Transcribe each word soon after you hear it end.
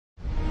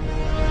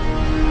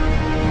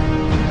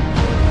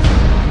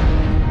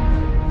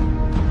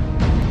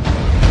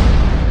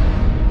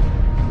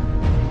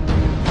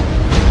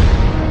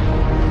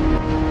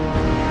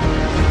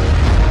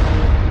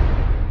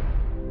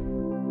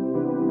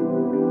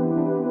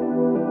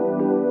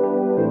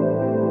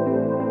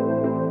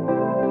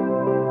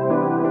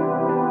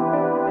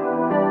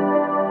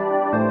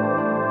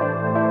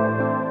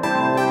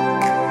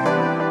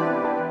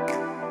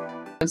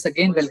Once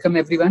again, welcome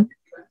everyone.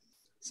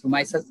 So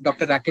myself,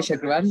 Dr. Rakesh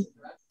Agrawal,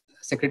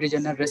 Secretary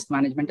General, Risk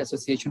Management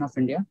Association of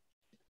India.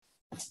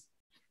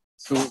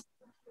 So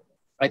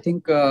I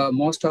think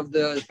most of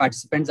the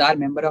participants are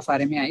member of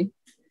RMAI.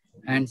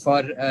 And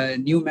for a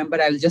new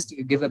member, I will just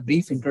give a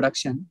brief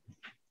introduction.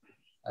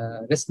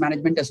 Risk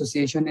Management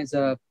Association is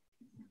a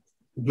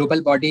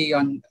global body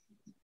on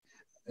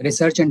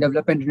research and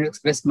development in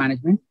risk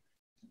management.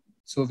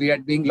 So we are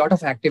doing a lot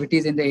of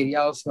activities in the area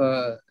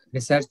of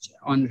research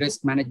on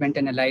risk management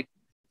and allied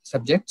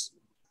subjects.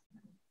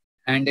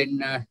 And in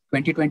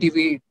 2020,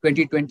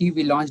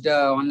 we launched an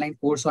online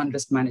course on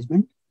risk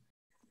management.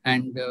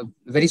 And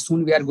very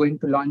soon we are going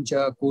to launch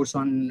a course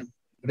on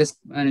risk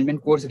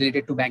management course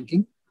related to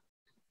banking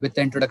with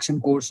the introduction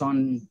course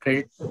on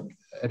credit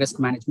risk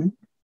management.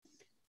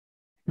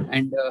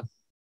 And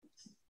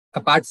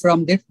apart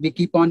from that, we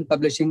keep on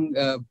publishing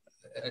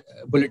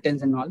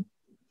bulletins and all.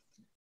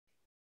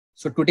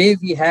 So today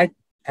we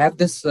have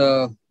this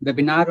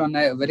webinar on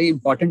a very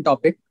important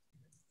topic.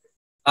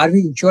 Are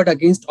we insured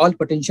against all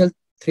potential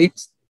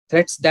threats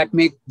that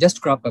may just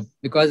crop up?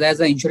 Because as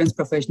an insurance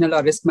professional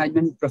or risk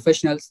management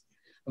professionals,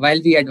 while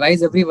we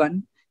advise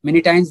everyone,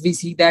 many times we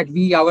see that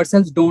we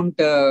ourselves don't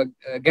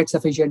get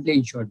sufficiently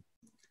insured.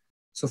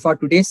 So for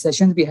today's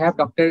session, we have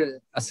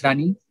Dr.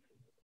 Asrani,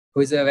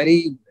 who is a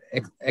very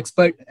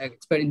expert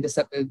in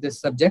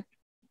this subject.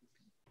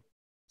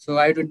 So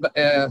I would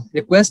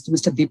request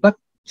Mr. Deepak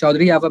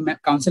Chaudhary, our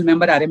council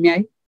member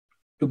RMAI,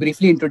 to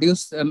briefly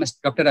introduce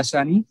Dr.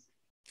 Asrani.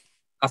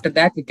 After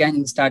that, we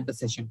can start the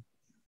session.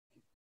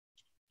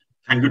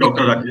 Thank you,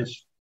 Dr.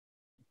 Rakesh.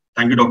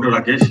 Thank you, Dr.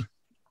 Rakesh.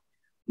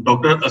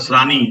 Dr.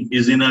 Asrani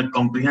is in a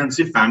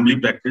comprehensive family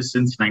practice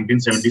since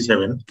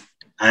 1977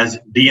 as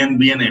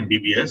DNB and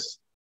MBBS.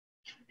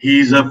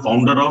 He is a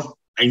founder of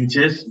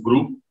Inches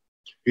Group.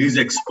 He is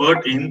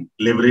expert in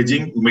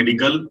leveraging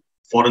medical,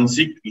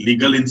 forensic,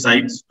 legal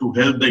insights to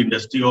help the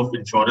industry of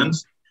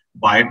insurance,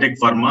 biotech,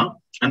 pharma,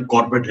 and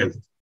corporate health.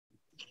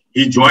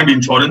 He joined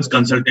insurance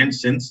consultant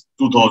since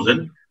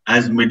 2000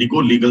 as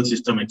medico-legal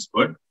system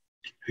expert.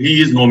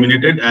 He is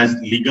nominated as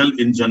legal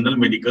in general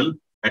medical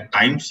at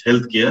Times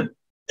Healthcare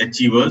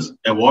Achievers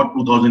Award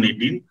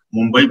 2018,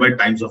 Mumbai by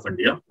Times of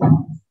India.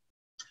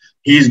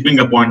 He is being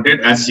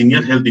appointed as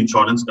senior health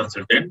insurance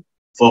consultant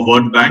for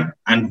World Bank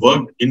and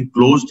worked in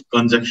close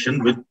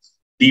conjunction with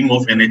team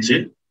of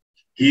NHA.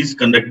 He has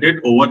conducted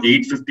over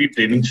 850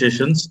 training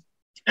sessions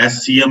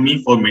as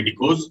CME for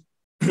medicos,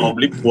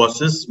 public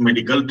courses,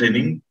 medical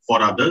training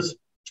for others,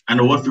 and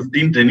over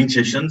 15 training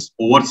sessions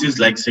overseas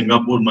like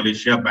Singapore,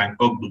 Malaysia,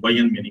 Bangkok, Dubai,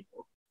 and many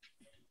more.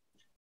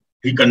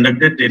 He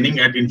conducted training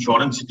at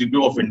Insurance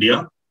Institute of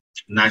India,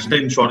 National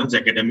Insurance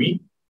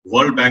Academy,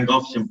 World Bank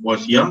of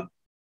Symposia.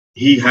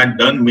 He had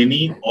done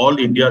many All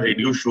India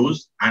radio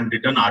shows and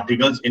written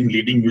articles in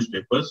leading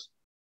newspapers.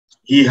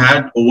 He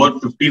had over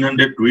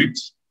 1,500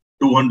 tweets,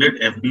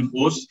 200 FB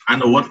posts,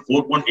 and over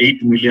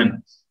 4.8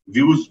 million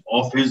views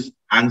of his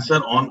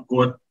answer on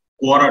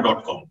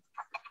Quora.com.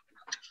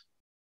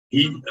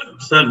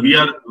 Sir, we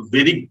are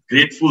very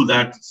grateful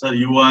that, sir,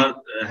 you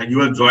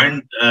have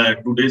joined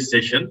today's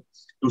session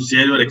to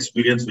share your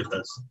experience with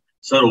us.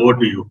 Sir, over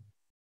to you.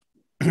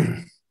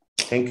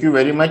 Thank you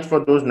very much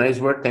for those nice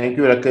words. Thank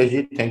you, Rakesh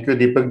ji. Thank you,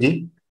 Deepak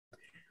ji.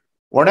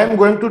 What I'm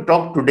going to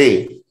talk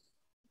today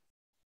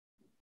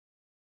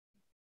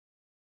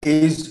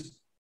is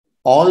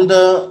all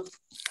the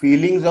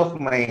feelings of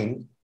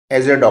mine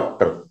as a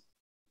doctor,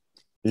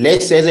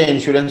 less as an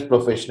insurance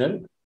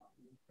professional.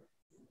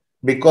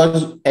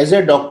 Because as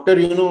a doctor,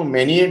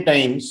 many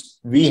times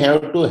we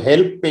have to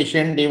help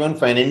patient even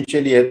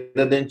financially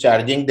rather than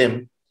charging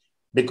them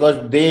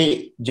because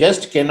they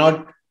just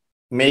cannot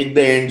make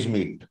the ends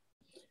meet.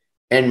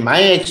 And my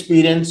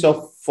experience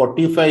of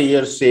 45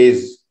 years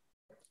says,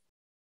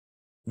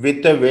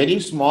 with a very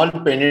small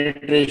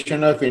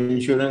penetration of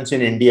insurance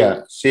in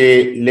India,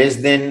 say less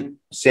than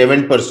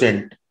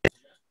 7%,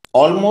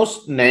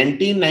 almost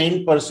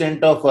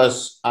 99% of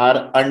us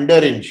are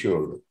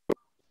underinsured.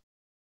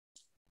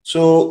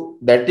 So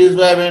that is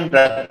why when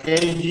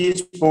Rakesh ji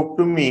spoke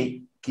to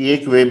me कि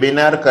एक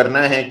webinar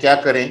करना है,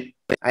 क्या करें?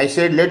 I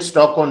said, let's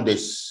talk on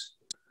this.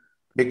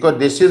 Because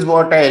this is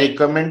what I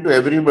recommend to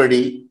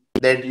everybody,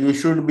 that you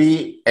should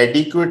be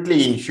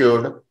adequately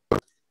insured.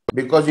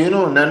 Because,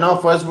 none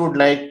of us would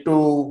like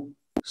to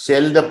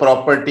sell the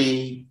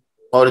property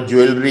or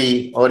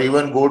jewelry or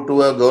even go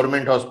to a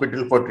government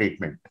hospital for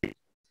treatment.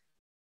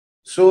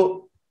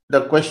 So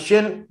the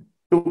question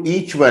to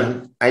each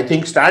one, I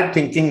think, start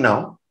thinking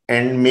now.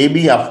 And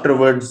maybe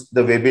afterwards,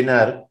 the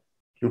webinar,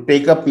 you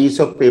take a piece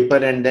of paper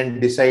and then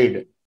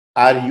decide,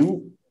 are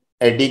you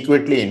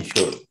adequately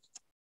insured?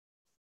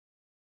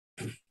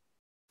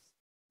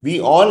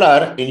 We all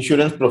are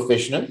insurance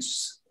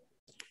professionals,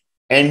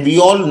 and we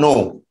all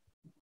know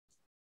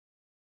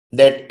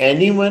that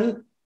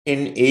anyone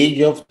in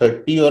age of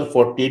 30 or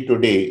 40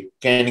 today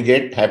can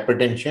get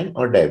hypertension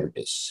or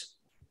diabetes.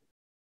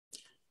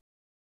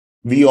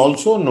 We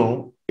also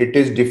know it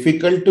is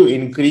difficult to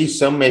increase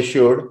sum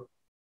assured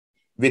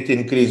with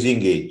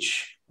increasing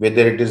age.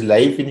 whether it is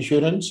life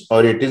insurance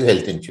or it is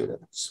health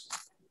insurance.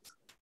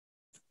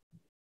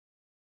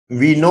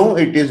 We know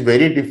it is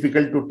very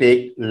difficult to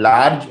take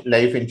large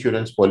life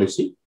insurance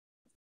policy.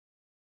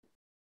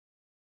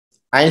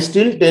 I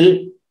still tell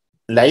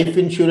life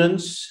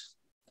insurance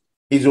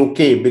is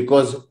okay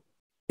because,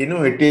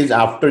 it is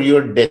after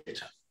your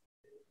death,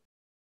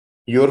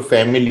 your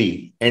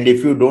family. And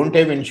if you don't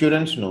have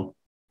insurance, no,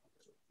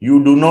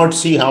 you do not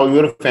see how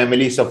your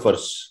family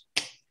suffers.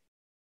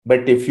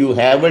 But if you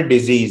have a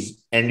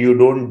disease and you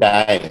don't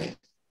die,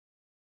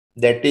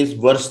 that is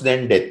worse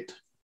than death.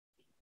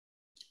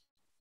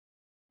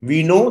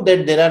 We know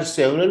that there are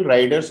several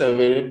riders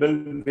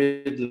available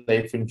with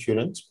life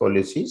insurance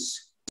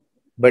policies,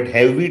 but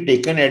have we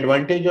taken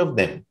advantage of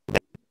them?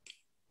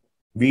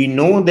 We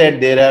know that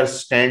there are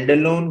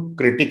standalone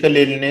critical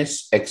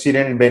illness,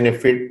 accident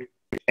benefit,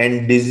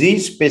 and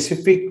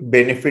disease-specific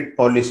benefit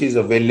policies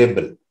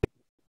available.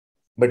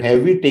 But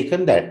have we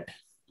taken that?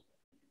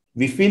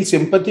 We feel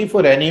sympathy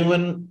for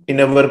anyone in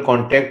our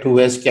contact who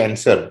has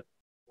cancer.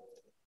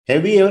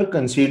 Have we ever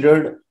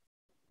considered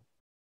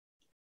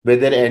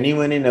whether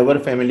anyone in our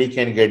family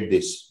can get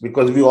this?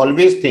 Because we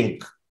always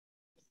think,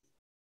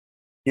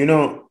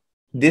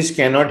 this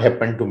cannot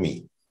happen to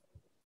me.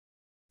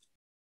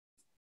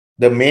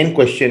 The main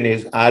question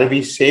is, are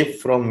we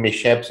safe from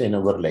mishaps in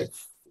our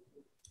life?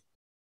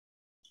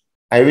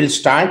 I will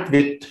start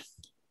with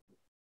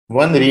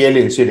one real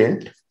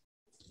incident.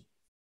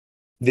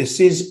 This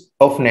is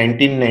of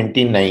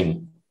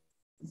 1999.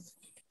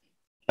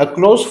 A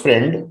close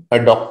friend, a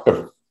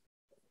doctor,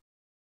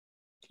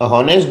 a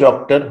honest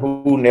doctor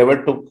who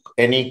never took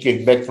any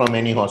kickback from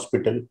any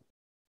hospital,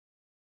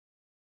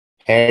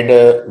 had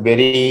a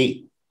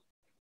very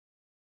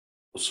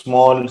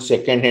small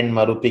second-hand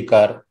Maruti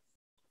car.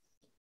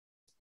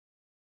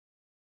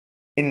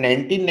 In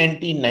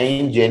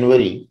 1999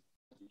 January,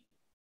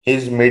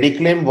 his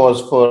mediclaim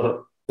was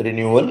for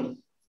renewal.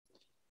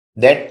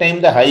 That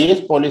time, the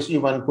highest policy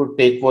one could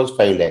take was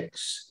 5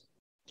 lakhs.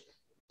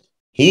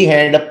 He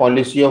had a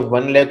policy of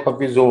 1 lakh of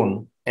his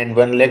own and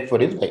 1 lakh for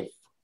his wife.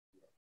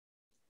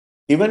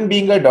 Even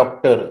being a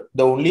doctor,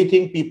 the only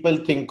thing people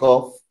think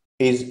of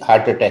is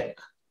heart attack.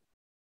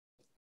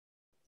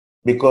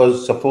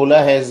 Because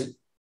Saffola has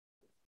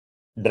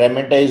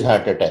dramatized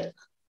heart attack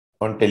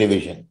on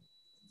television.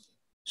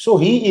 So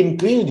he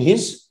increased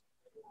his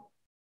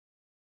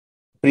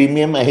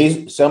premium,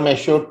 his sum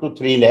assured to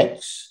 3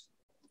 lakhs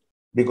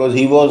because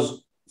he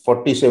was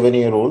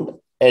 47-year-old,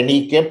 and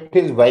he kept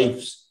his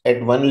wife's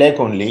at 1 lakh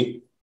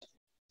only,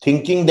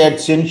 thinking that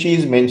since she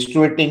is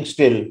menstruating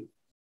still,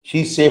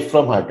 she's safe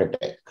from heart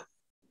attack.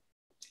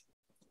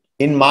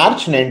 In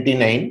March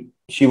 99,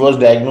 she was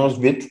diagnosed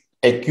with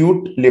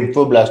acute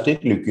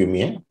lymphoblastic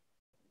leukemia.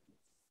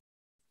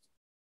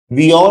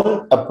 We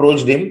all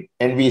approached him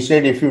and we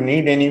said, if you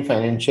need any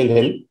financial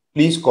help,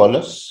 please call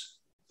us.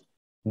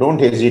 Don't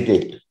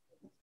hesitate.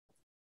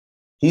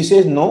 He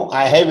says, no,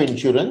 I have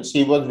insurance.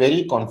 He was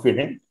very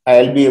confident.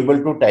 I'll be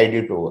able to tide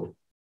it over.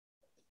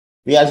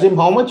 We asked him,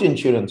 how much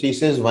insurance? He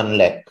says, 1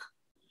 lakh.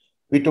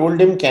 We told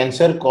him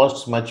cancer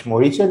costs much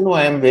more. He said, no,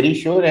 I am very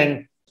sure.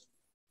 And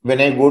when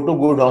I go to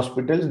good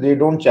hospitals, they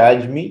don't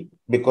charge me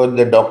because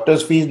the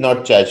doctor's fee is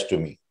not charged to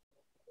me.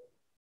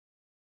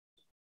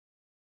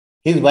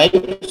 His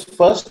wife's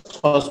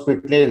first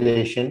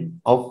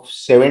hospitalization of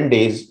 7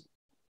 days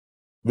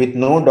with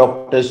no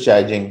doctors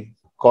charging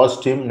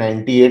cost him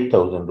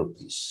 98,000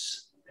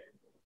 rupees.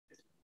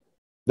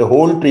 The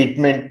whole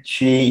treatment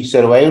she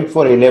survived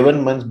for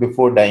 11 months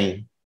before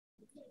dying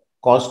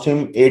cost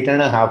him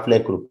 8.5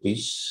 lakh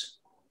rupees.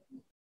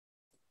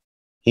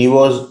 He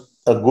was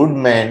a good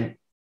man.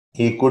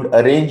 He could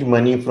arrange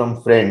money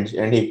from friends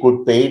and he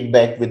could pay it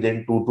back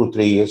within 2 to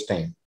 3 years'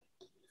 time.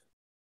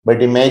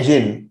 But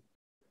imagine,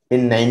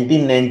 in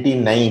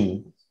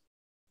 1999,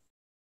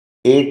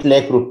 8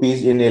 lakh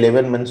rupees in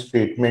 11 months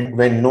treatment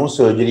when no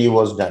surgery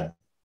was done.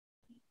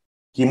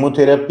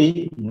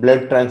 Chemotherapy,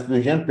 blood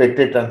transfusion,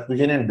 platelet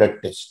transfusion, and blood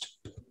test.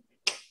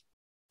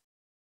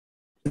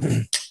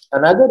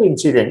 Another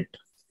incident,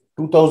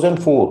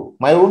 2004,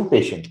 my own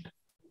patient,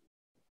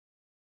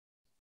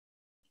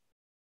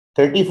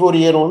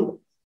 34-year-old,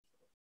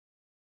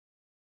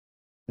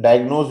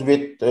 diagnosed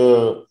with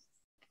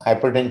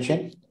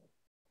hypertension.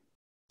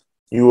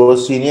 He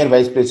was senior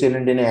vice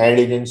president in an ad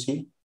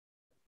agency.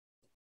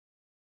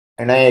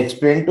 And I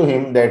explained to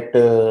him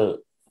that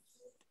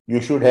you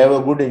should have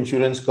a good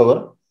insurance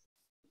cover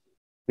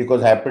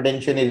because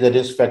hypertension is a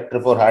risk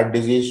factor for heart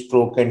disease,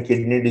 stroke, and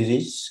kidney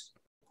disease.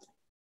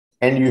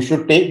 And you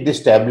should take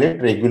this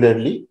tablet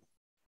regularly.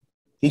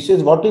 He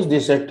says, what is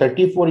this? At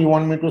 34, you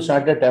want me to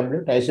start a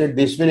tablet? I said,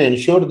 this will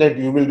ensure that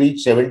you will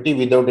reach 70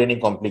 without any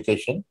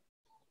complication.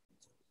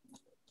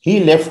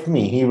 He left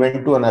me. He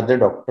went to another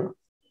doctor.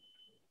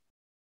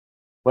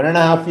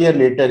 1.5 years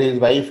later, his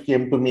wife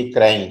came to me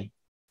crying.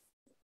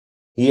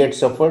 He had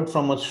suffered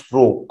from a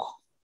stroke.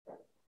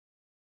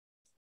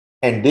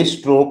 And this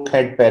stroke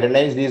had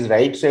paralyzed his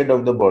right side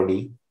of the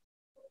body.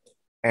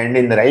 And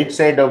in the right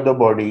side of the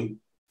body,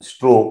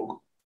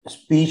 stroke,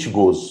 speech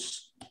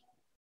goes.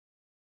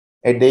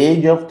 At the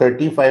age of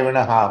 35 and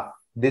a half,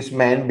 this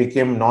man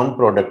became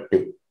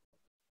non-productive.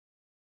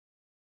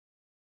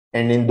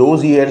 And in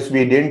those years,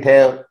 we didn't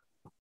have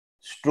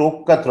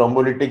stroke ka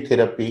thrombolytic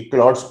therapy,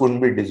 clots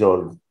couldn't be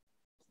dissolved.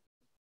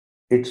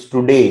 It's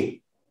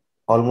today,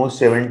 almost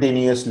 17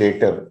 years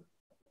later,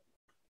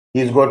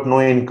 he's got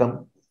no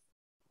income.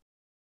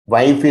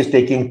 Wife is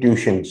taking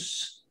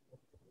tuitions.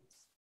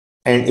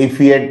 And if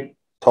he had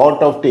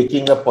thought of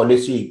taking a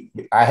policy,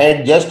 I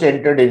had just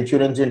entered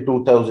insurance in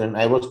 2000.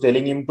 I was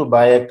telling him to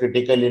buy a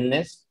critical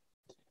illness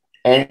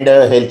and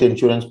a health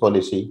insurance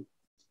policy.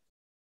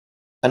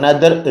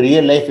 Another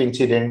real life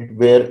incident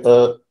where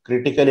a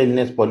critical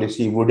illness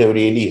policy would have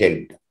really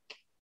helped.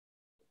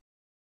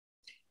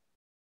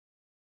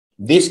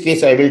 This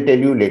case I will tell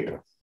you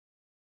later.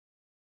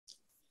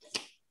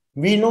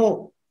 We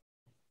know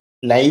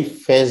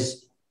life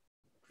is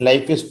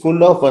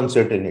full of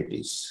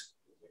uncertainties.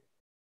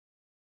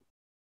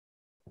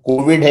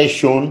 COVID has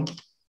shown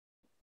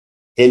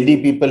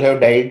healthy people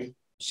have died,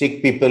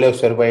 sick people have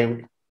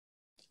survived.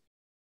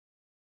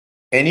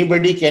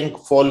 Anybody can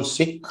fall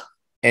sick,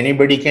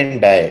 anybody can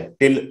die.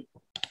 Till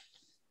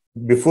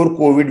before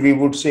COVID, we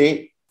would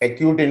say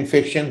acute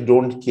infections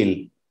don't kill,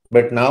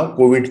 but now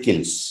COVID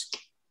kills.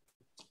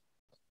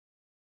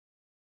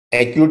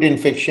 Acute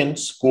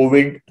infections,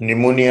 COVID,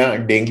 pneumonia,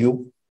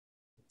 dengue.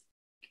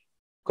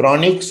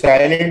 Chronic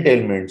silent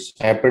ailments,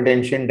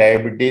 hypertension,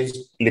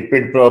 diabetes,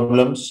 lipid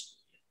problems,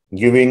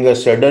 giving a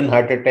sudden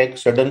heart attack,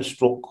 sudden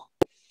stroke.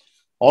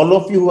 All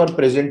of you who are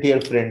present here,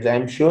 friends, I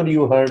am sure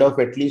you heard of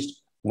at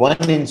least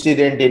one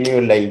incident in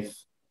your life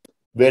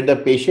where the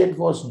patient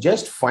was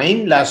just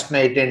fine last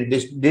night and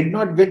this did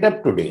not get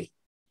up today.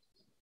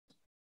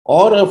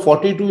 Or a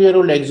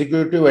 42-year-old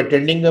executive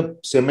attending a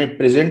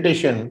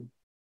presentation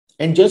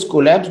and just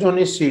collapsed on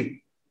his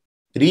seat,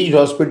 reached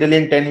hospital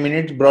in 10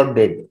 minutes, brought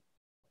dead.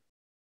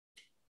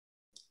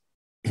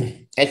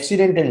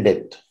 Accident and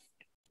death.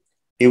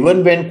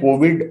 Even when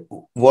COVID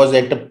was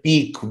at a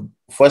peak,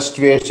 first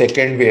wave,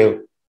 second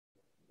wave,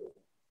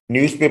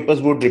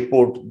 newspapers would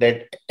report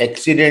that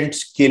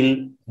accidents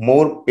kill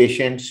more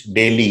patients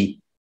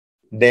daily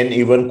than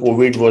even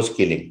COVID was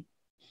killing.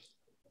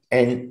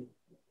 And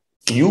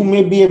you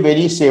may be a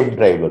very safe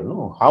driver,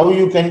 no? How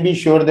you can be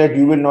sure that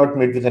you will not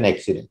meet with an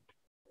accident?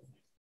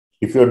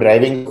 If you're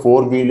driving a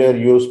four-wheeler,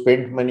 you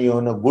spent money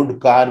on a good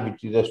car,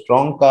 which is a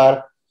strong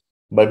car.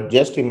 But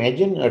just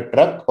imagine a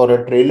truck or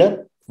a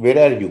trailer, where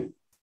are you?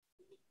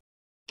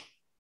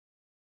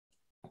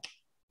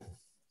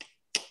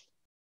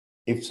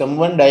 If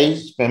someone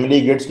dies,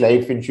 family gets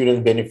life insurance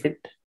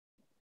benefit.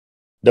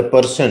 The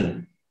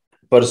person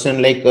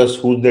like us,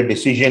 who's the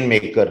decision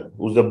maker,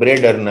 who's the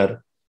bread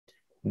earner,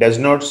 does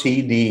not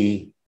see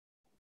the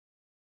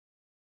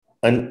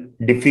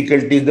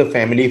difficulties the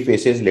family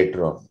faces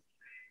later on.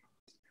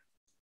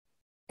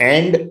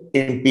 And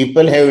if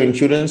people have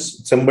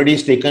insurance,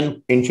 somebody's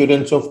taken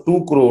insurance of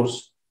 2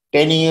 crores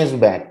 10 years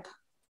back.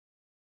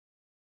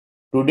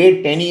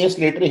 Today, 10 years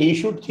later, he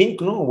should think,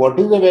 no, what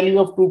is the value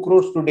of 2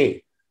 crores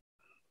today?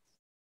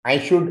 I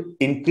should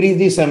increase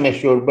the sum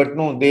assured, but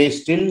no, they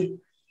still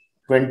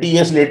 20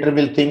 years later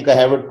will think I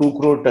have a 2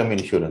 crore term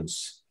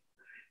insurance.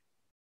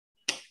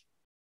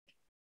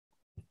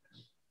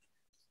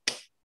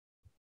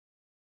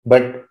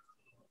 But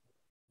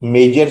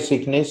major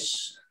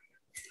sickness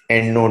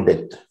and no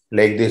death,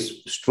 like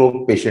this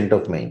stroke patient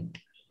of mine.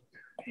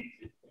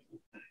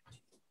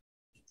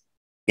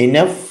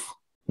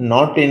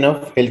 Not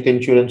enough health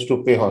insurance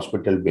to pay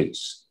hospital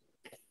bills.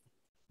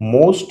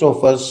 Most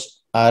of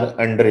us are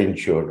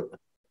underinsured.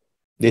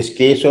 This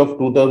case of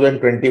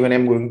 2021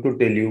 I'm going to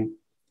tell you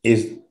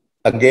is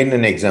again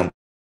an example.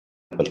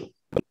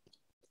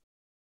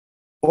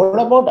 What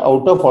about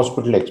out of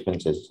hospital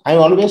expenses? I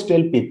always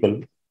tell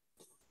people,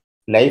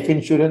 life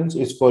insurance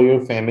is for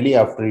your family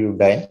after you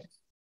die.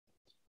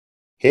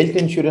 Health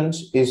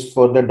insurance is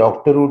for the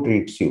doctor who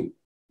treats you.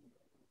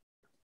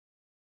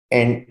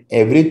 And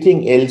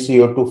everything else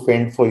you have to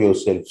fend for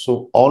yourself.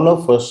 So all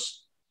of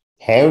us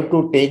have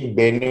to take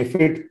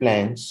benefit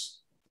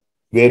plans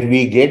where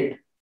we get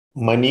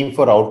money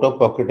for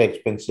out-of-pocket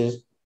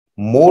expenses,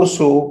 more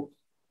so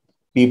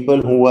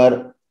people who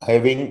are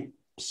having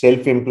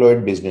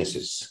self-employed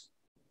businesses.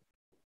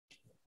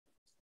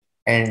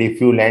 And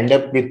if you land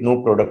up with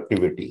no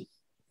productivity,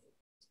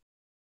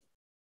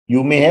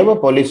 you may have a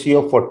policy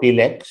of 40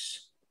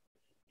 lakhs,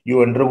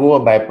 you undergo a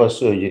bypass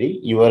surgery,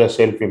 you are a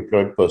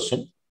self-employed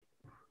person.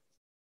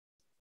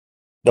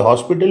 The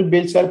hospital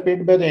bills are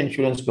paid by the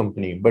insurance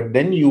company, but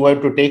then you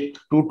have to take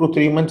 2 to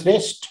 3 months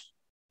rest.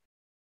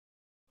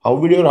 How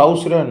will your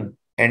house run?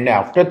 And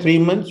after 3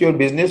 months, your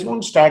business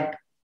won't start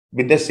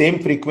with the same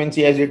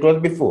frequency as it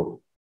was before.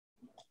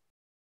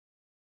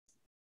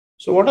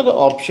 So what are the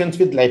options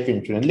with life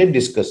insurance? Let's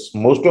discuss.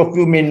 Most of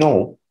you may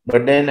know,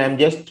 but then I'm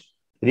just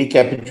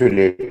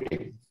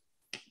recapitulating.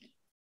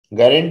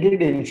 Guaranteed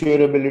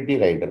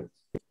insurability rider.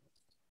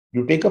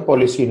 You take a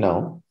policy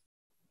now,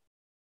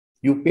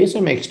 you pay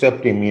some extra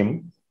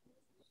premium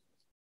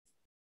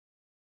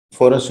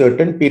for a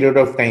certain period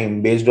of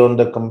time based on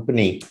the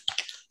company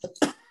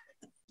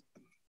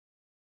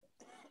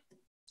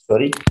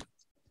sorry,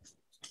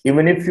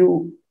 even if you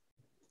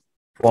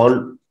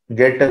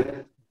get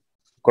a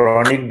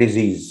chronic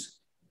disease,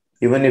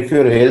 even if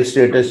your health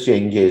status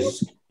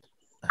changes,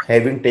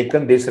 having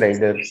taken this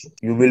rider,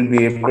 you will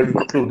be able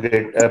to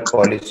get a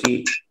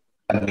policy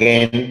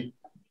again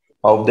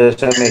of the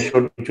sum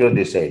assured which was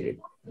decided.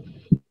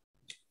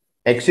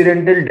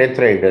 Accidental death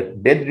rider,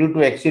 death due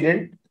to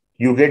accident,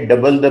 you get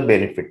double the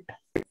benefit.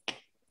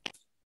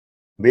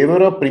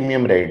 Waiver of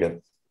premium rider,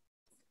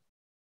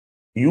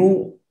 you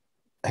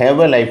have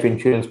a life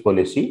insurance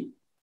policy,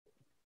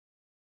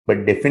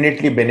 but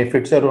definitely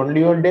benefits are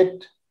only on death.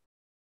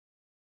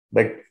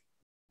 But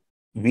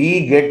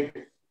we get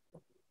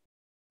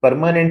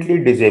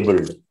permanently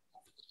disabled,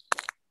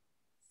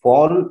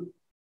 fall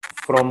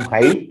from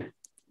height,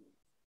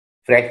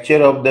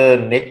 fracture of the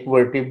neck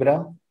vertebra,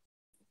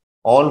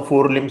 all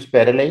 4 limbs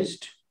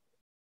paralyzed.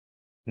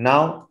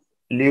 Now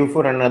live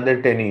for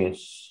another 10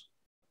 years.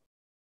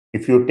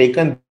 If you've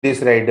taken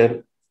this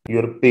rider,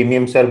 your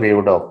premiums are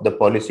waived off. The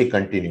policy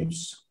continues.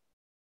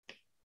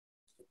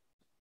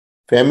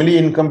 Family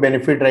income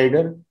benefit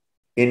rider,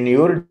 in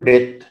your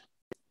death,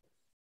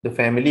 the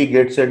family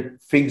gets a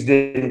fixed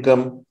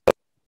income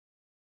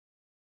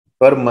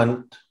per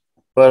month,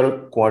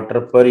 per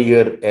quarter, per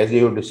year, as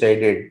you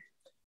decided,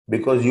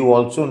 because you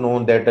also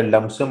know that a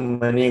lump sum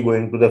money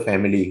going to the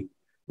family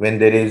when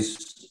there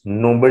is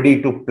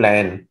nobody to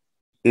plan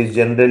is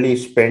generally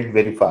spent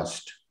very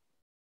fast.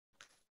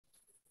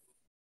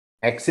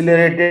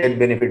 Accelerated death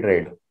benefit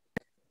rider.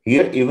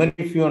 Here, even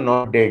if you are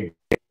not dead,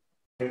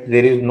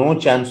 there is no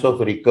chance of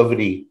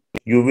recovery,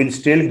 you will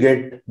still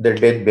get the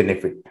death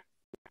benefit.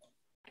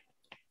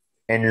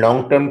 And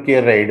long-term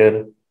care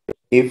rider,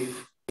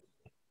 if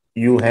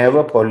you have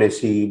a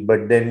policy,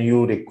 but then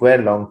you require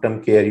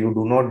long-term care, you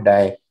do not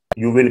die,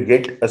 you will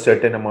get a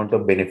certain amount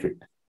of benefit.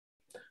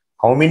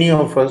 How many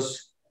of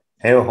us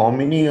have how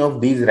many of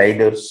these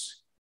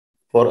riders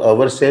for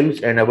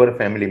ourselves and our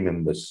family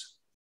members?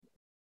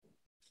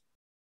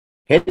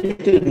 Health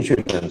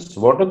insurance,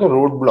 what are the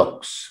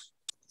roadblocks?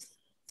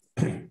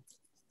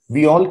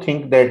 We all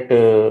think that,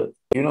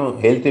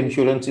 health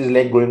insurance is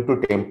like going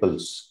to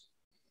temples.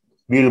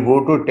 We'll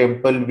go to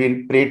temple,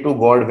 we'll pray to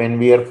God when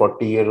we are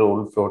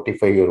 40-year-old,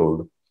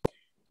 45-year-old.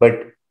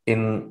 But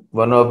in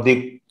one of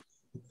the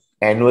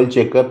annual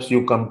checkups,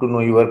 you come to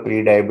know you are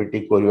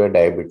pre-diabetic or you are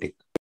diabetic.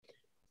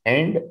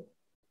 And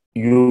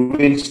you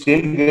will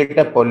still get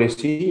a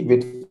policy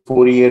with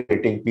 4-year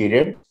waiting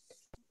period.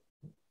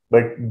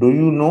 But do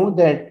you know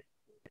that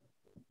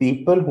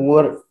people who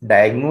are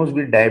diagnosed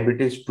with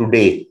diabetes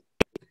today,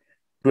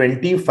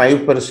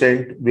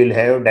 25% will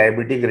have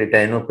diabetic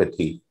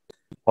retinopathy,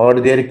 or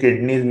their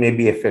kidneys may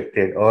be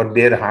affected, or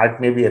their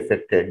heart may be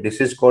affected. This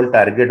is called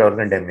target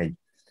organ damage.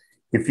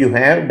 If you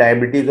have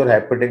diabetes or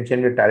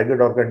hypertension with target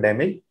organ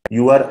damage,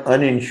 you are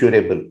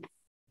uninsurable.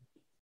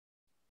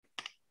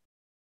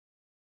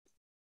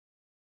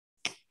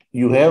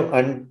 You have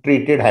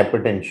untreated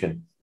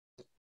hypertension.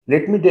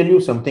 Let me tell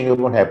you something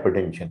about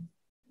hypertension.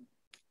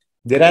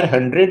 There are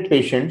 100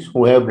 patients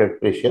who have blood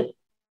pressure,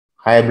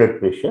 high blood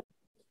pressure.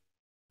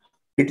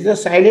 It is a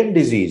silent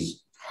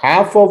disease.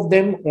 Half of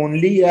them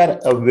only are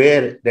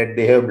aware that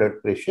they have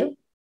blood pressure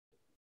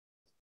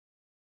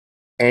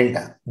and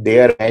they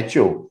are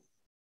macho.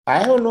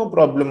 I have no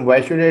problem.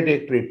 Why should I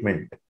take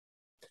treatment?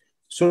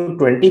 So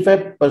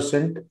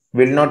 25%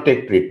 will not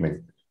take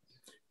treatment.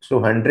 So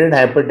 100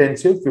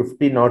 hypertensive,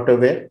 50 not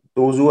aware.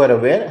 Those who are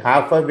aware,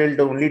 half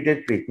will only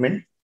take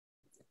treatment.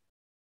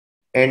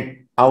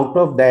 And out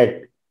of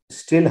that,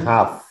 still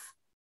half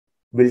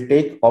will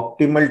take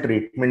optimal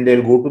treatment.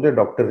 They'll go to the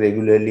doctor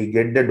regularly,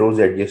 get the dose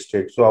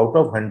adjusted. So out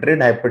of 100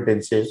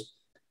 hypertensives,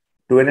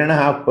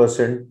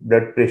 2.5%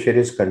 blood pressure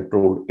is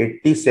controlled.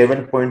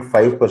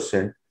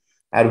 87.5%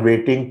 are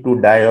waiting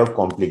to die of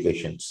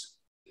complications.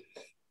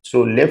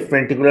 So left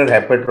ventricular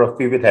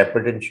hypertrophy with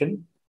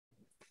hypertension,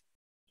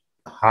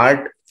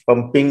 heart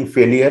pumping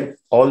failure,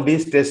 all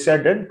these tests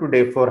are done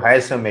today for high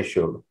sum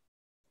assured.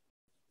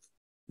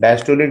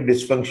 Diastolic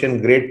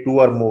dysfunction grade 2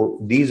 or more,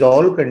 these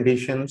all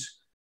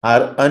conditions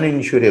are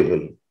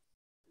uninsurable.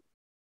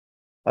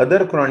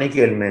 Other chronic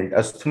ailment,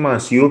 asthma,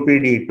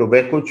 COPD,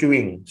 tobacco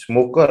chewing,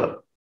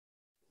 smoker,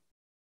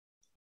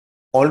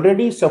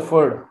 already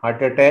suffered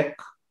heart attack,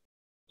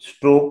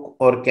 stroke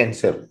or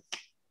cancer.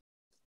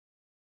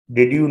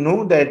 Did you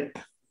know that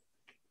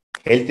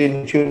health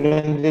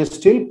insurance is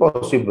still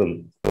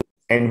possible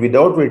and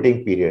without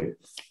waiting period?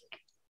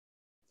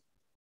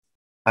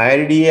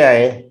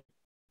 RMAI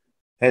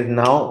has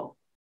now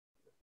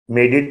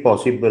made it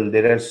possible.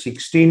 There are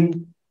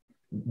 16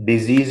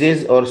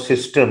 diseases or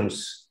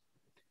systems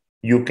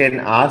you can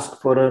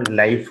ask for a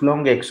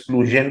lifelong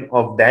exclusion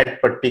of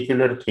that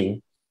particular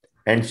thing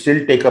and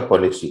still take a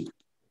policy.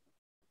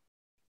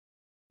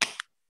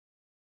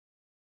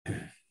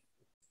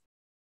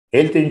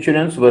 Health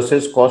insurance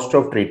versus cost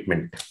of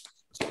treatment.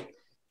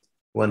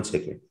 One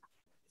second.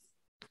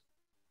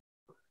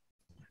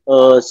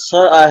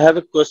 Sir, I have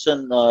a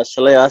question.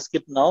 Shall I ask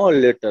it now or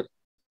later?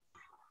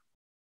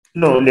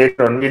 No,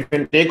 later on. We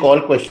can take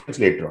all questions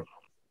later on.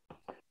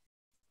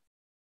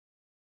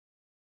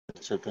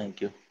 sir.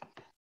 Thank you.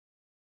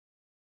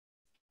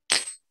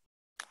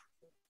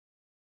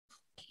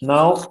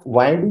 Now,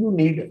 why do you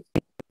need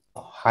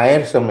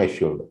higher sum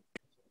assured?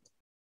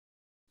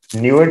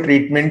 Newer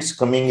treatments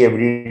coming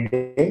every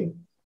day.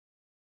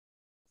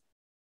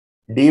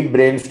 Deep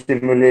brain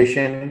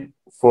stimulation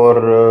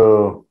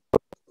for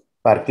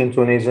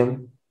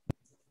Parkinsonism.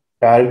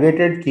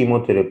 Targeted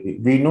chemotherapy.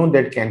 We know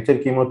that cancer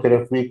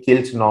chemotherapy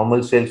kills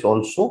normal cells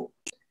also.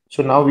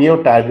 So now we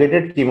have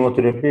targeted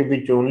chemotherapy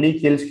which only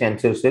kills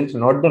cancer cells,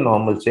 not the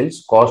normal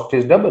cells. Cost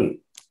is double.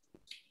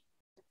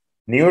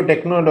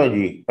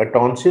 Neotechnology, a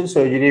tonsil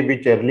surgery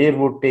which earlier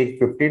would take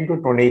 15 to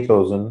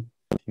 20,000.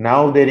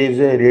 Now there is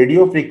a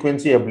radio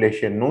frequency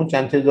ablation, no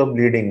chances of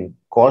bleeding.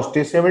 Cost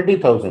is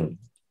 70,000.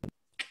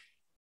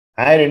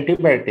 Higher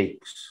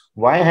antibiotics.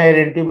 Why higher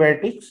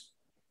antibiotics?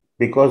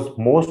 Because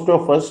most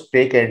of us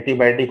take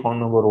antibiotic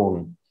on our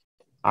own.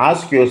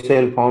 Ask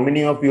yourself how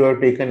many of you have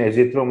taken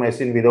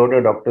azithromycin without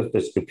a doctor's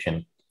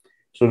prescription.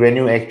 So when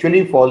you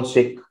actually fall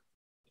sick,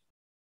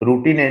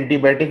 routine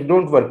antibiotics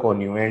don't work on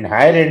you, and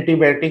higher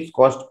antibiotics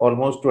cost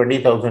almost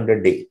 20,000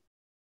 a day.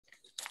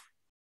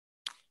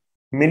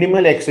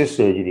 Minimal access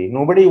surgery.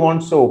 Nobody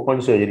wants the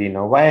open surgery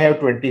now. Why have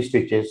 20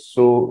 stitches?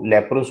 So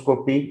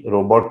laparoscopy,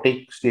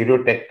 robotic,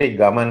 stereotactic,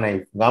 gamma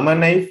knife. Gamma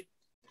knife,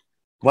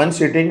 one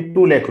sitting,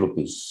 2 lakh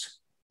rupees.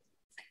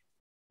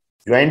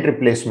 Joint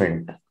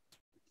replacement.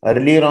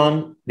 Earlier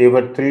on, they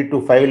were 3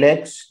 to 5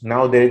 lakhs.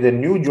 Now there is a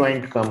new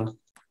joint come,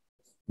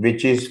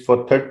 which is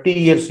for 30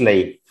 years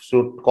life.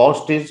 So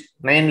cost is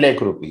 9 lakh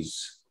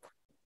rupees.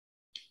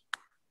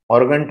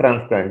 Organ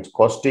transplants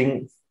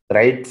costing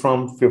right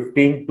from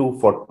 15 to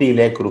 40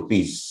 lakh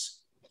rupees.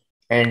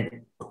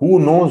 And who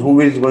knows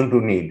who is going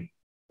to need?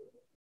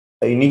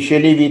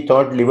 Initially, we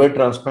thought liver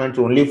transplants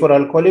only for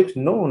alcoholics.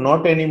 No,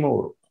 not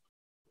anymore.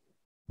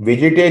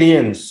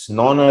 Vegetarians,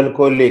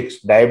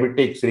 non-alcoholics,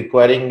 diabetics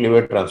requiring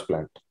liver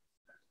transplant.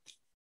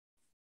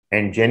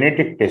 And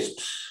genetic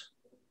tests.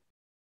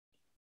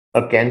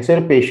 A cancer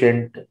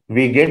patient,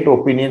 we get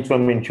opinions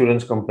from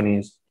insurance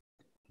companies.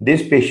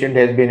 This patient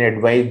has been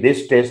advised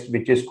this test,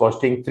 which is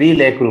costing 3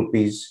 lakh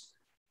rupees.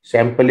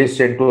 Sample is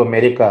sent to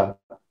America.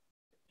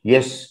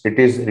 Yes, it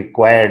is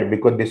required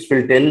because this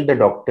will tell the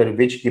doctor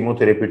which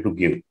chemotherapy to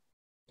give.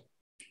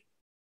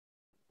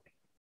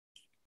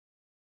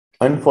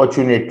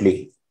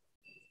 Unfortunately,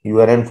 you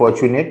are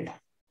unfortunate.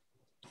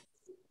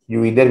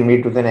 You either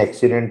meet with an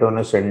accident on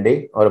a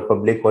Sunday or a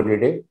public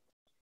holiday,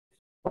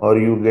 or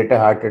you get a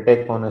heart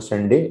attack on a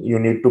Sunday. You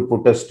need to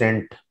put a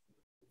stent.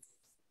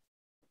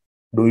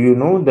 Do you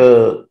know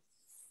the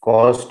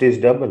cost is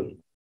double?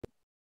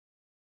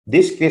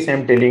 This case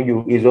I'm telling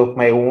you is of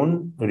my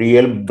own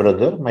real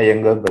brother, my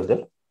younger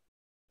brother.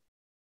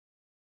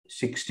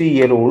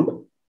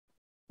 60-year-old,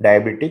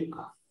 diabetic,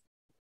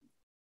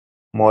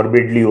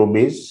 morbidly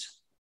obese,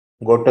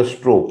 got a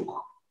stroke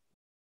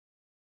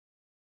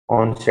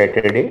on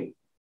Saturday.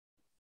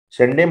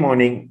 Sunday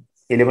morning,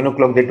 11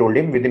 o'clock, they told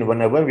him, within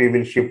 1 hour, we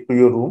will shift to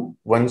your room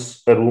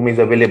once a room is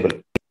available.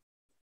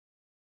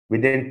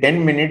 Within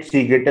 10 minutes,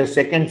 he get a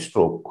second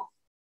stroke.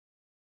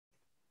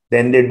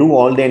 Then they do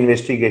all the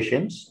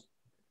investigations.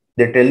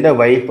 They tell the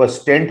wife a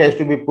stent has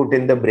to be put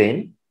in the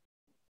brain,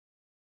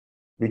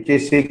 which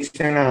is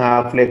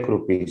 6.5 lakh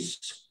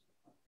rupees.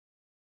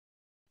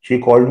 She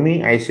called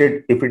me. I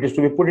said, if it is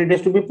to be put, it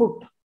has to be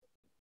put.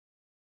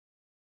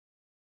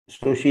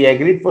 So she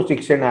agreed for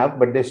 6.5,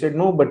 but they said,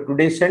 no, but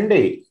today is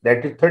Sunday.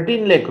 That is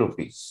 13 lakh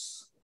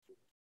rupees.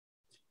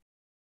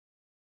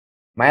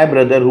 My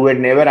brother, who had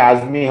never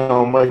asked me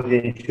how much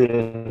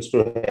insurance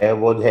to have,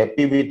 was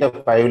happy with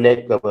a 5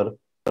 lakh cover,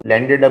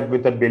 landed up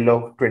with a bill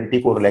of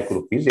 24 lakh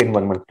rupees in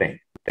 1 month time.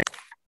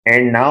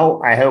 And now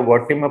I have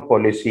got him a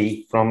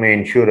policy from an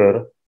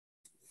insurer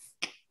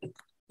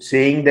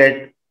saying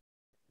that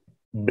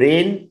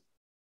brain,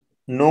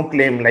 no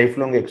claim,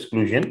 lifelong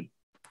exclusion.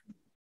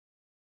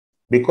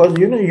 Because,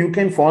 you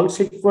can fall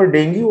sick for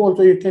dengue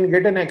also, you can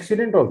get an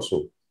accident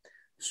also.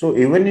 So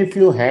even if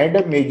you had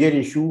a major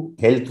issue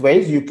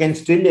health-wise, you can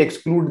still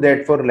exclude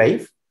that for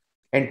life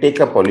and take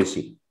a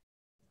policy.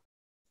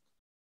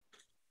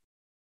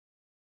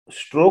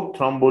 Stroke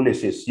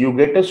thrombolysis. You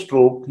get a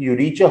stroke, you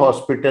reach a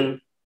hospital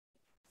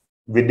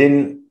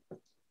within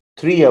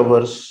 3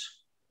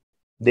 hours,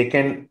 they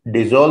can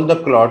dissolve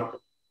the clot,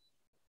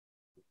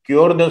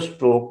 cure the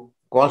stroke,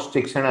 cost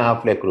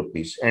 6.5 lakh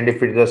rupees. And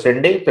if it is a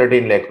Sunday,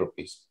 13 lakh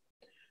rupees.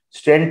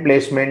 Stent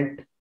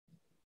placement,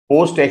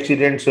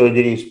 post-accident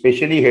surgery,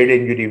 especially head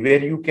injury,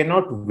 where you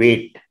cannot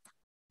wait.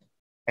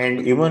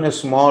 And even a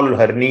small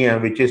hernia,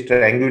 which is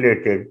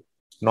triangulated,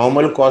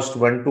 normal cost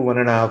 1 to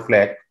 1.5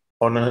 lakh.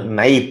 On a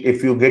night,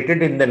 if you get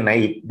it in the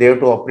night, they have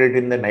to operate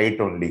in the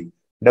night only,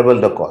 double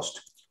the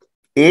cost.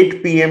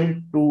 8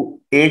 p.m.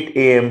 to 8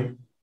 a.m.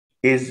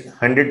 is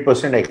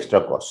 100%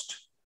 extra cost.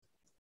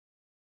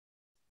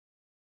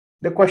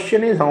 The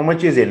question is, how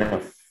much is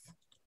enough?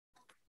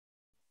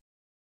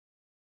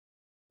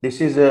 This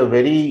is a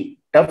very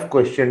tough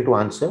question to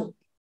answer.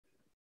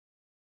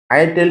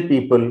 I tell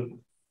people,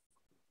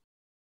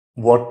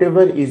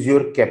 whatever is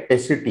your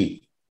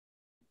capacity,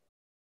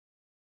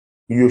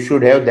 you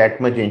should have that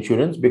much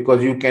insurance,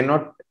 because you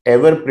cannot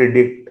ever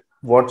predict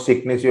what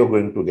sickness you're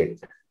going to get.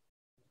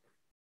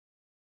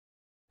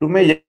 To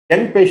my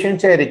young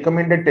patients, I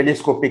recommend a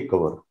telescopic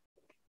cover.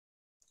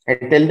 I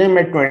tell them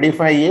at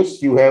 25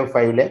 years, you have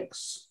 5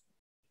 lakhs.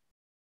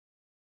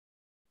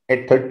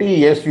 At 30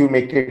 years, you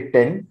make it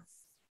 10.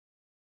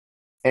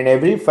 And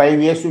every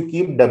 5 years, you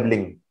keep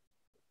doubling.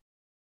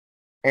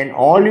 And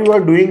all you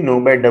are doing now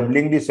by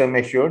doubling the sum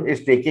assured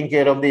is taking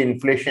care of the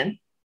inflation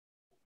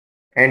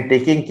and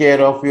taking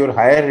care of your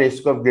higher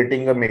risk of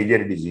getting a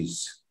major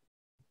disease.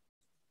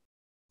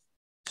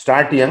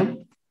 Start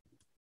young,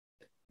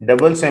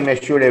 double sum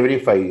assured every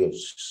 5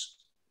 years.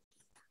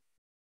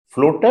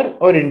 Floater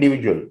or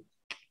individual?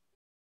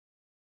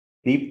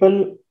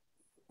 People,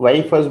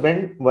 wife,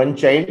 husband, one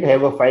child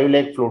have a 5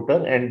 lakh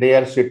floater and they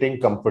are sitting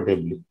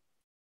comfortably.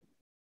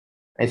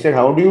 I said,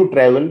 how do you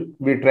travel?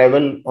 We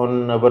travel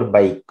on our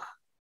bike.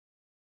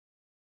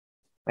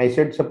 I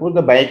said, suppose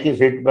the bike is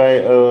hit by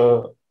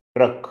a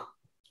truck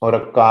or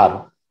a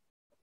car.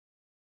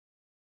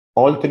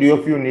 All 3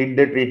 of you need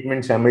the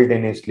treatment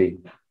simultaneously.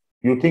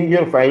 You think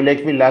your 5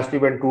 lakhs will last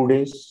even 2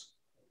 days?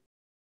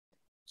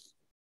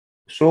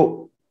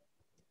 So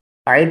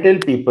I tell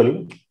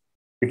people,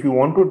 if you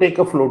want to take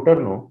a floater,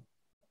 no,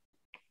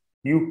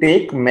 you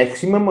take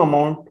maximum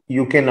amount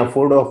you can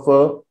afford of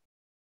a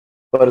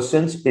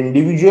person's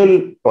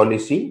individual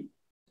policy,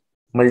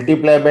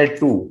 multiply by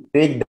 2,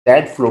 take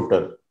that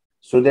floater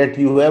so that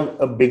you have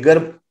a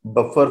bigger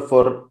buffer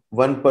for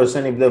one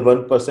person if the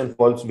one person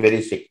falls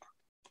very sick.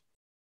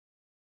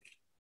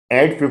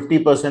 Add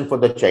 50% for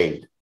the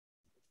child.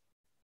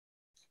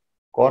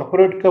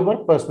 Corporate cover,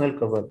 personal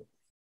cover.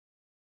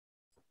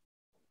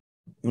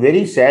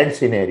 Very sad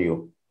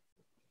scenario.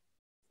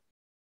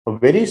 A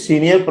very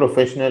senior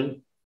professional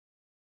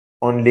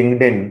on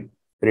LinkedIn,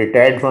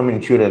 retired from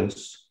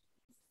insurance,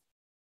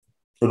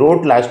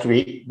 wrote last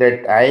week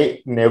that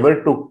I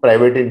never took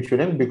private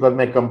insurance because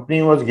my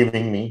company was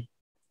giving me.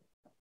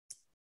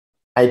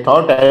 I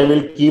thought I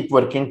will keep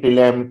working till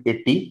I'm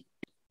 80,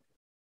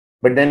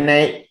 but then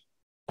I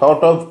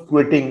thought of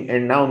quitting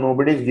and now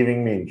nobody is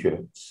giving me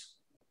insurance.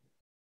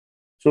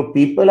 So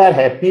people are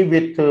happy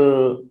with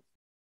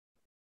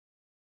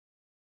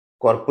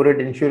corporate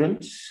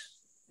insurance,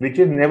 which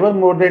is never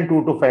more than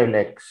 2 to 5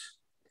 lakhs.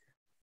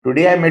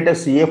 Today I met a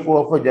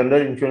CFO of a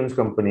general insurance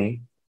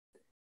company.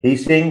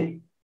 He's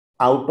saying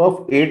out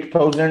of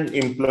 8,000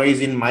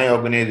 employees in my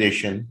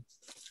organization,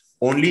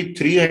 only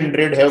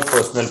 300 have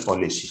personal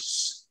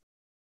policies.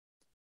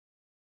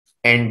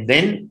 And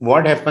then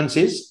what happens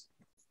is,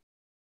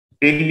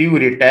 till you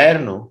retire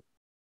now,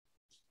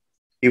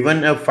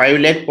 even a 5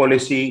 lakh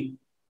policy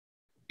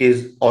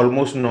is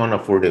almost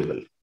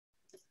non-affordable.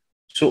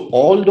 So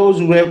all those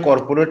who have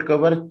corporate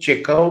cover,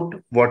 check out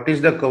what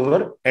is the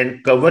cover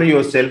and cover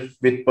yourself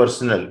with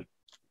personal.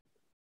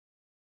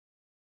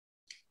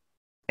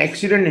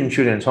 Accident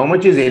insurance, how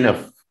much is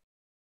enough?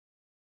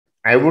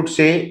 I would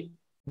say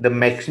the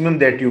maximum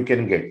that you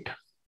can get.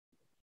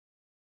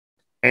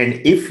 And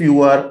if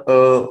you are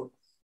a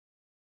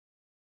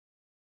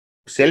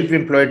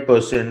self-employed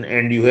person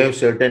and you have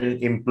certain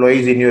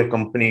employees in your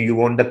company, you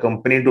want the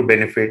company to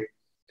benefit,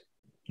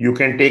 you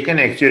can take an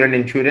accident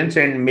insurance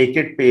and make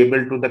it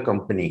payable to the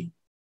company.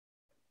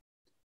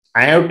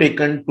 I have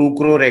taken 2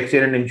 crore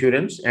accident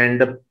insurance and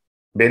the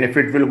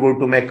benefit will go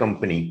to my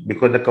company,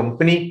 because the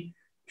company,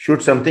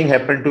 should something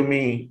happen to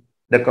me,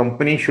 the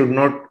company should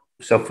not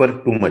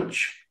suffer too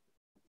much.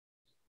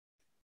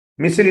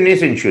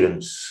 Miscellaneous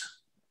insurance.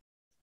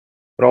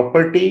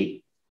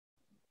 Property.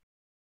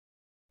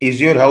 Is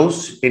your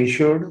house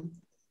insured?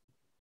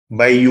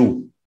 By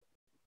you,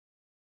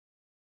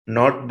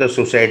 not the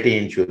society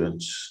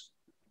insurance.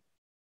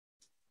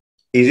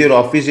 Is your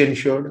office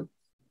insured?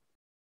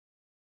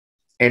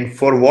 And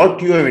for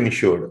what you have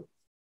insured?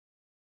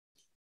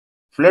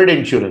 Flood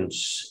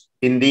insurance.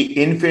 In the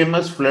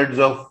infamous floods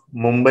of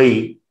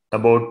Mumbai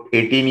about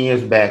 18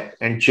 years back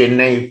and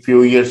Chennai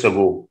few years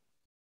ago,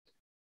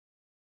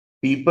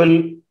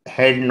 people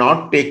had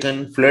not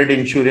taken flood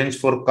insurance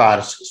for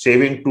cars,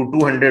 saving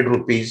 200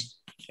 rupees,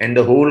 and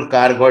the whole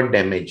car got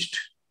damaged.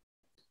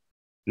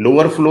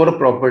 Lower floor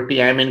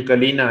property, I am in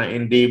Kalina,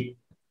 in the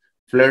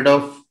flood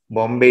of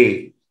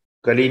Bombay.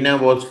 Kalina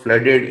was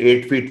flooded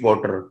 8 feet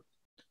water.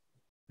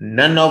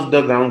 None of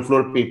the ground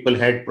floor people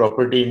had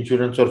property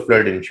insurance or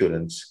flood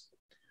insurance.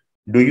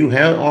 Do you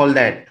have all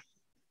that?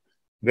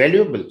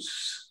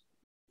 Valuables.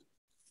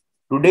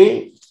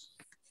 Today,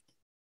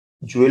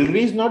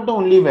 jewelry is not the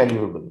only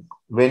valuable.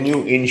 When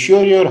you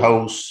insure your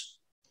house,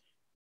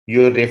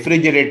 your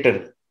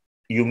refrigerator,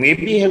 you may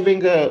be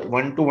having a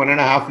 1 to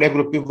 1.5 lakh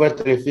rupee worth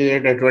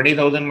refrigerator,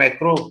 20,000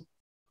 macro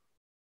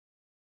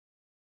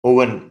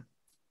oven,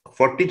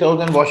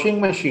 40,000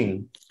 washing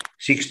machine,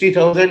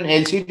 60,000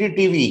 LCD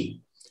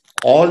TV.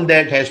 All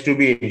that has to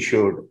be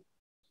insured.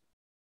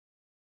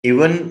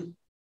 Even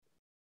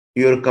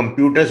your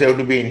computers have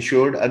to be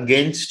insured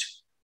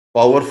against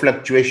power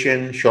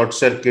fluctuation, short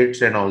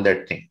circuits, and all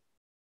that thing.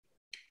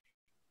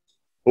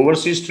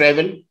 Overseas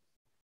travel.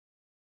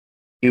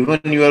 even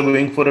you are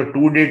going for a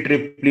 2-day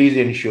trip, please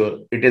ensure.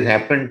 It has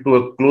happened to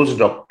a close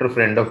doctor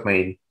friend of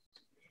mine.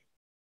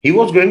 He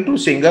was going to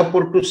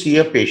Singapore to see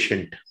a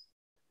patient.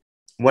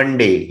 One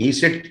day, he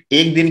said,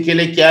 "Ek din ke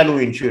liye kya lo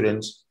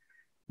insurance?"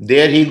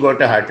 There he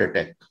got a heart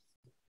attack.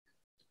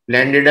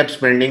 Landed up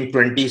spending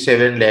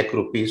 27 lakh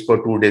rupees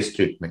for 2 days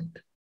treatment.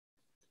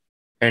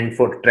 And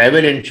for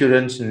travel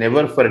insurance,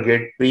 never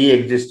forget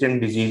pre-existing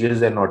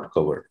diseases are not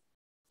covered.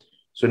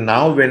 So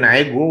now when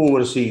I go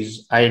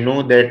overseas, I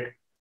know that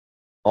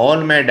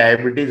all my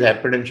diabetes,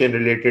 hypertension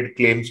related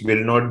claims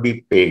will not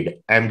be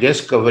paid. I'm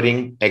just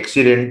covering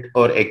accident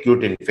or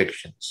acute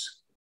infections.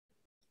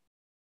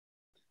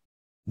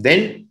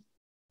 Then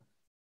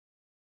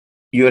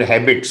your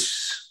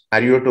habits.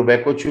 Are you a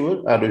tobacco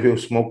chewer? Are you a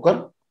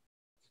smoker?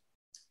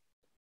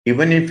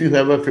 Even if you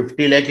have a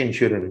 50 lakh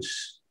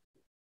insurance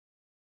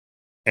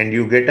and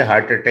you get a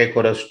heart attack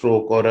or a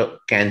stroke or a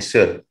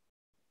cancer,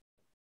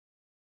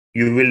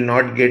 you will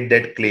not get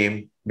that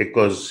claim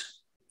because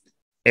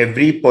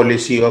every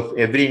policy of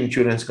every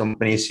insurance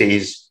company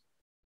says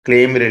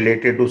claim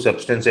related to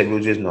substance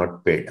abuse is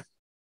not paid.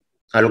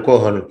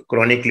 Alcohol,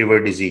 chronic liver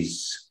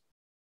disease,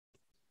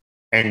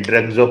 and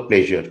drugs of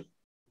pleasure.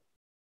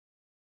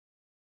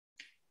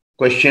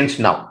 Questions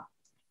now.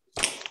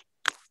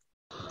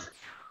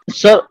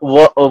 Sir,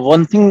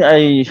 one thing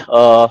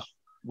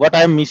what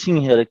I'm missing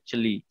here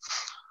actually,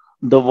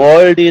 the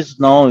world is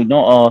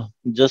now,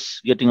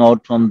 just getting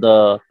out from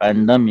the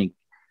pandemic,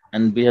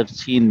 and we have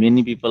seen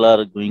many people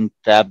are going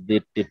trapped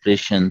with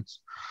depressions.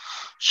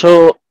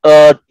 So,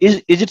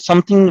 is it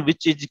something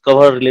which is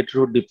covered related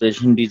to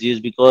depression disease?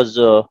 Because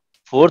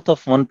fourth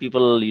of one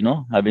people,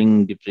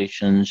 having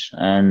depressions,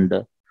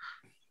 and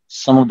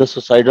some of the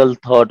suicidal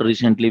thought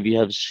recently we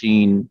have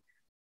seen.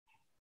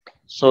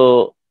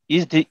 So,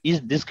 is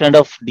this kind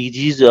of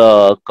disease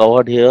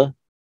covered here?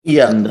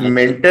 Yeah,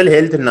 mental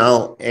health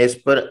now, as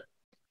per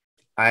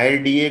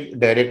IRDA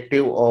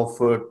directive of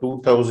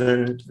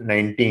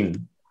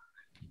 2019,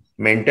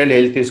 mental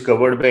health is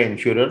covered by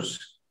insurers.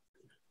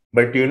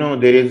 But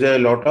there is a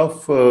lot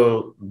of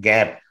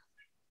gap.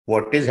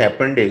 What has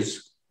happened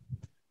is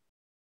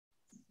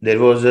there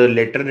was a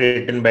letter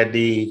written by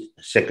the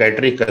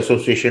Psychiatric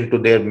Association to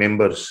their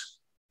members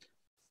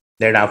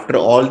that after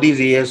all these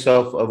years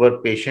of our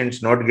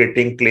patients not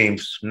getting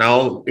claims,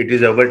 now it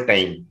is our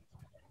time.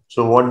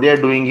 So what they are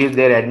doing is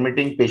they are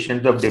admitting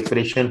patients of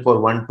depression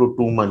for 1 to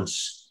 2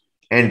 months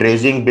and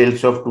raising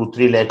bills of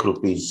 2-3 lakh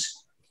rupees.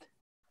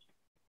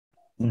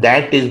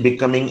 That is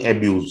becoming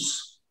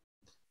abuse.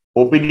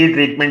 OPD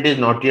treatment is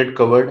not yet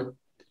covered.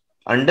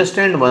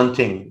 Understand one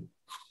thing.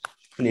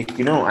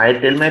 I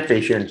tell my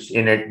patients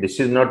this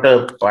is not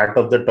a part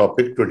of the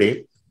topic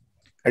today.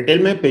 I tell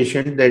my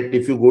patient that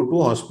if you go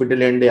to a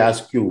hospital and they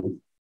ask you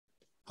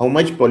how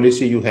much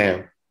policy you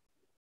have,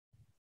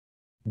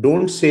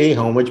 don't say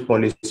how much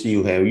policy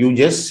you have. You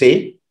just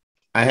say,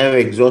 I have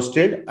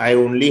exhausted. I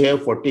only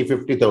have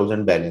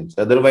 40,000-50,000 balance.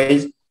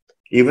 Otherwise,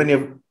 even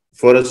if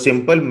for a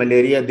simple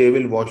malaria, they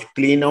will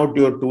clean out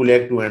your 2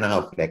 lakh,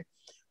 2.5 lakh.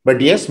 But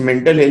yes,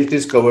 mental health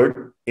is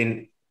covered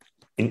in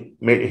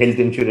health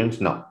insurance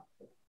now.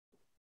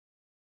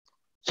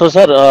 So,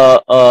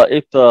 sir,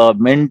 if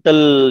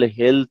mental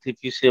health, if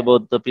you say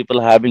about the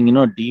people having,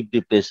 deep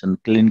depression,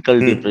 clinical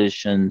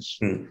depressions,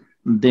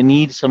 they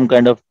need some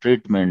kind of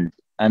treatment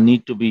and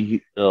need to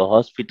be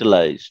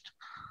hospitalized.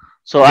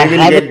 So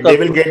they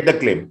will get the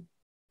claim.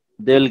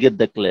 They will get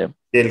the claim.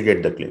 They'll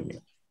get the claim. Yeah.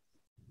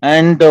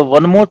 And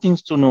one more thing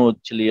to know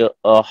actually,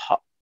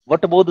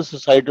 what about the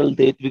suicidal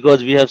death?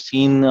 Because we have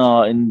seen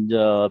in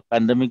the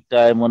pandemic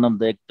time, one of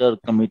the actors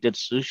committed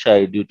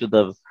suicide due to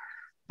the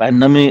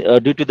pandemic,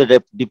 due to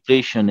the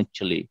depression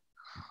actually.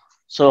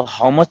 So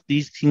how much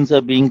these things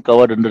are being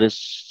covered under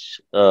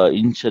this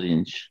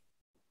insurance?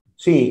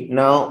 See,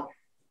 now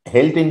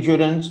health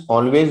insurance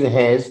always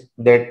has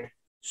that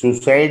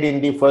suicide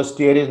in the first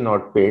year is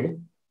not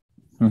paid.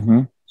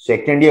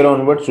 Second year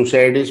onward,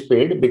 suicide is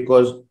paid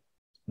because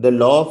the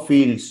law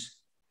feels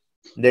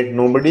that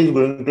nobody is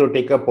going to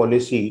take a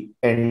policy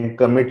and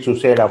commit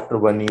suicide after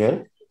 1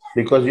 year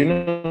because,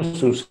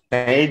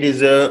 suicide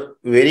is a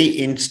very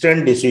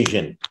instant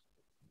decision.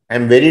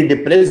 I'm very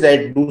depressed.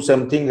 I do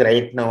something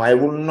right now. I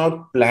will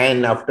not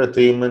plan after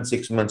 3 months,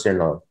 6 months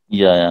and all.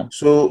 Yeah.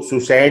 So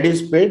suicide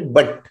is paid,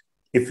 but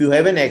if you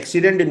have an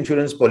accident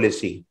insurance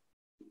policy,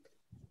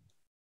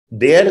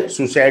 their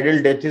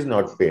suicidal death is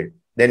not paid.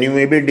 Then you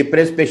may be a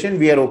depressed patient,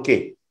 we are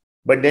okay.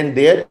 But then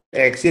their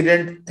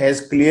accident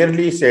has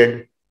clearly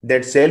said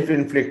that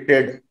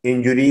self-inflicted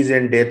injuries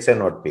and deaths are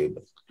not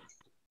payable.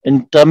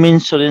 In term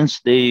insurance,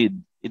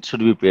 it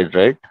should be paid,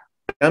 right?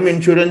 Term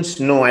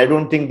insurance, no, I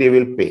don't think they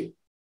will pay.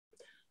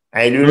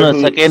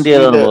 Second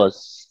year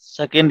onwards.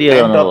 Second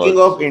year I'm talking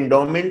of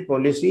endowment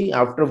policy.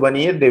 After 1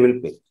 year, they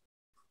will pay.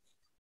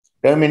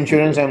 Term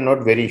insurance, I'm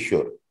not very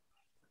sure.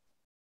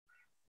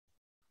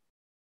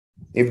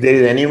 If there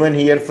is anyone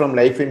here from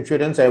life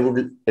insurance, I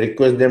would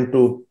request them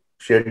to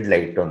shed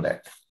light on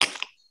that.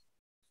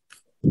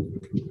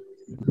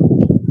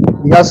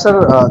 Yes,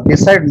 sir.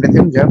 This side,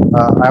 Nitin Jain.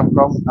 I am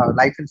from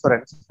life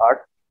insurance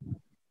part.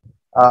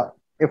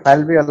 If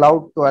I'll be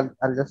allowed to,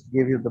 I'll just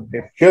give you the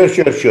brief. Sure.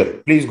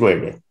 Please go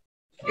ahead.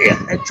 Yeah,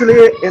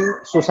 actually, in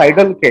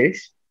suicidal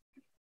case,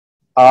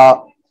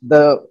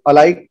 the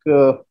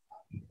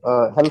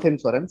health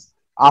insurance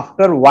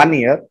after 1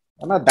 year,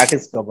 that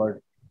is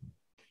covered.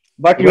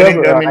 But you Even have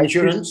in term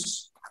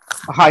insurance?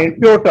 in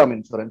pure term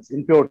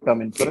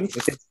insurance,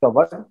 it is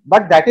covered.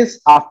 But that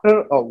is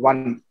after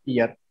 1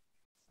 year.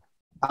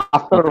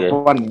 After Okay.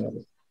 1 year.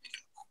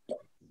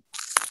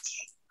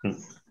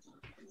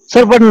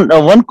 Sir, but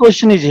one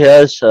question is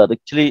here, sir.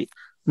 Actually,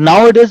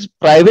 nowadays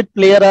private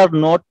player are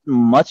not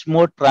much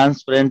more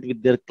transparent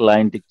with their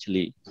client.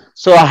 Actually,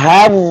 so I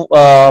have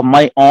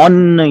my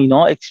own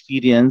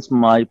experience.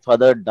 My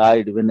father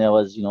died when I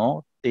was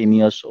 10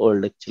 years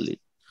old. Actually,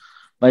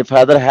 my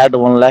father had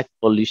 1 lakh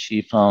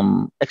policy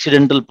from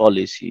accidental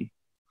policy.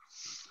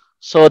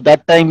 So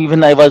that time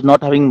even I was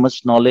not having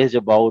much knowledge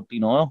about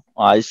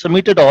I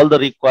submitted all the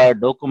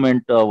required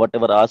document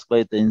whatever asked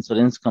by the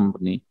insurance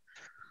company.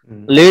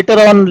 Later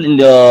on,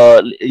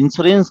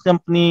 insurance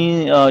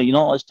company,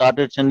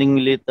 started sending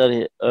me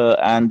later,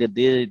 and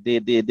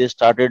they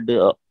started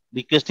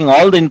requesting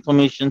all the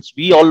informations.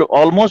 We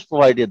almost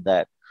provided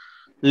that.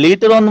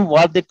 Later on,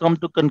 what they come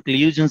to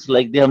conclusions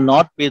like they have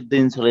not paid the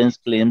insurance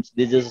claims.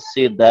 They just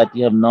say that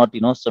you have not,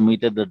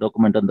 submitted the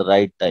document on the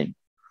right time.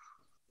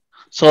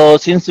 So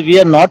since we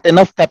are not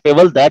enough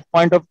capable that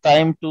point of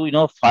time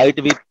to fight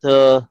with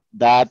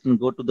that and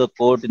go to the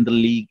court in the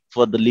league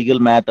for the legal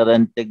matter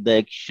and take the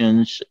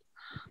actions,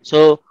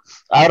 so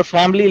our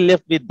family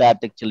left with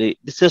that actually.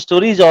 This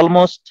story is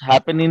almost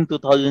happened in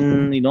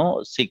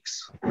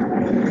 2006.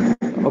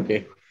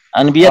 Okay.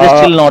 And we are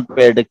still not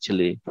paid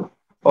actually.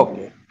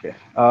 Okay.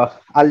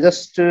 I'll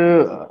just,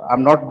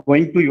 I'm not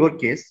going to your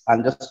case.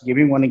 I'm just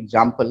giving one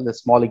example, a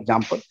small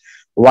example.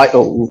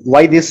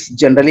 Why this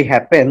generally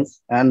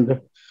happens and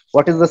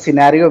what is the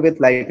scenario with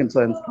life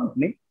insurance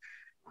company.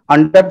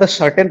 Under the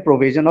certain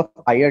provision of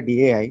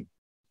IRDAI,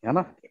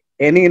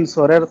 any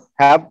insurer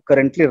have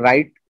currently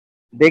right,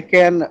 they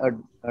can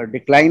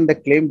decline the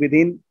claim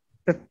within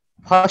the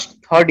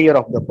third year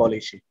of the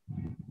policy.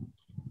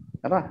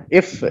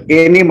 If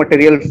any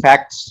material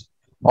facts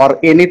or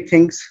any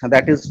things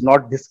that is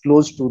not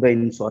disclosed to the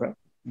insurer,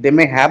 they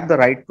may have the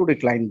right to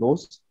decline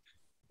those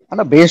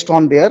based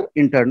on their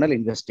internal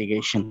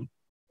investigation.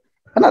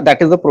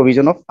 That is the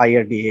provision of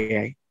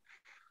IRDAI.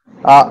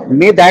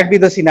 May that be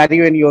the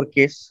scenario in your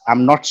case?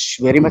 I'm not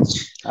very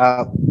much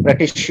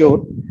pretty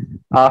sure.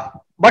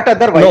 But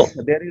otherwise,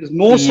 No. there is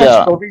no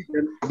such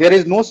provision. There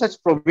is no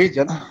such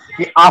provision.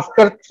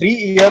 After 3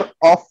 years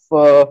of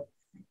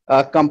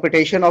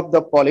computation of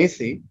the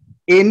policy,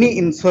 any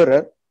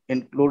insurer,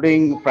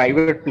 including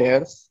private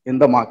players in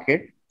the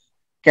market,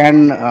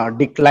 can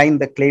decline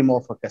the claim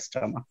of a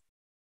customer.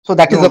 So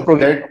that is the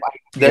provision.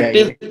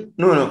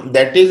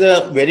 That is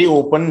a very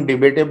open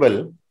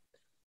debatable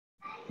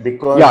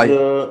because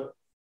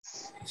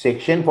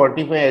Section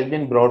 45 has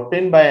been brought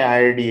in by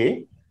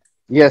IRDA.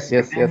 Yes.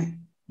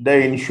 The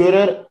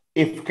insurer,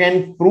 if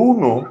can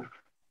prove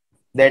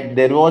that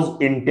there was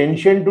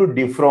intention to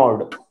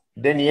defraud,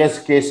 then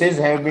yes, cases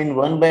have been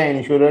won by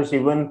insurers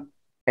even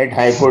at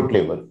high court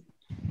level.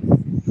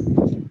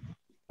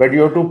 But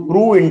you have to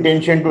prove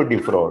intention to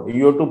defraud.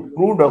 You have to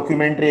prove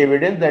documentary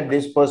evidence that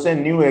this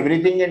person knew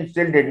everything and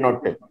still did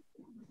not tell.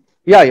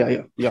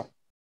 Yeah.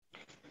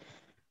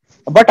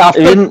 But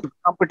after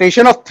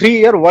computation of 3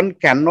 years, one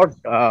cannot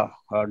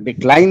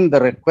decline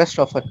the request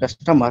of a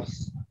customer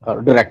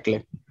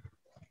directly.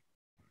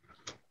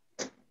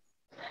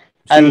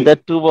 And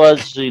that too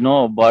was,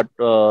 bought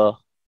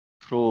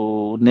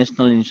through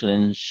national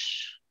insurance.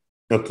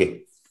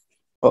 Okay.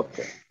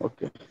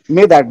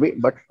 May that be,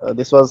 but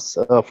this was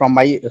from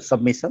my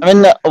submission. I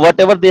mean,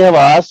 whatever they have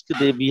asked,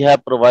 we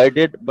have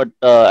provided, but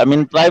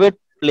private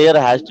player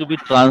has to be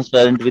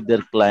transparent with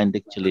their client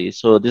actually.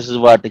 So this is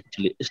what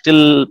actually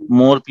still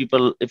more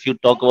people, if you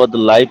talk about the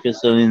life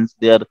insurance,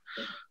 they are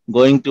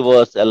going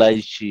towards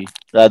LIC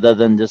rather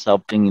than just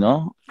opting,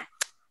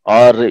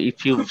 or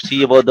if you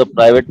see about the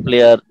private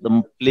player,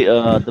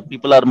 the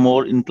people are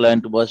more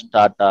inclined towards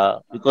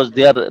Tata because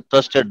they are a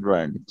trusted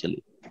brand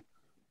actually.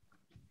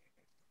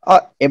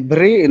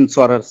 Every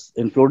insurers,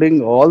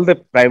 including all the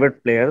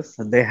private players,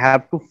 they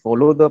have to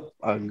follow the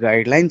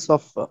guidelines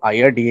of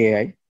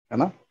IRDAI.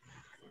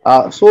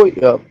 So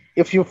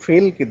if you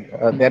feel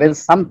there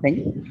is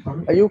something,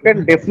 you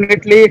can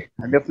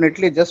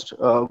definitely just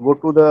go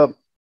to the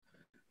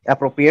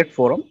appropriate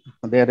forum.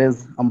 There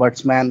is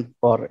ombudsman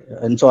for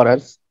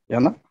insurers.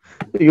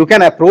 You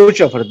can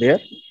approach over there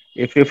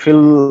if you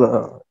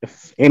feel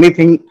if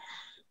anything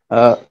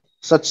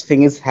such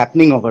thing is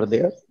happening over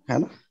there,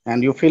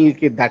 and you feel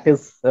that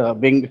is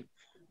being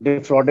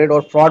defrauded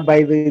or fraud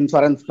by the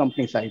insurance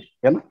company side,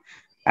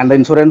 and the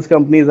insurance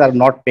companies are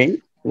not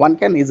paying, one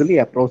can easily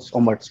approach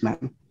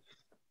ombudsman.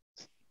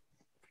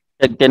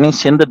 Can you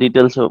send the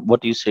details of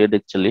what you said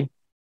actually?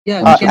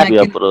 Yeah, I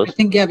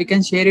think we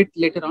can share it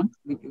later on.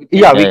 We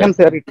can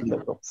share it in the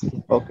groups.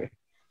 Okay.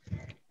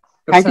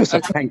 Thank you, sir.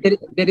 Thank you.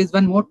 There is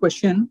one more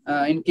question.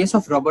 In case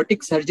of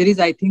robotic surgeries,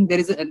 I think there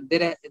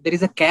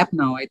is a cap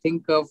now. I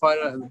think for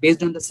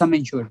based on the sum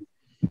insured.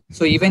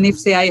 So even if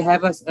say I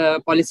have a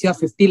policy of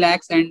 50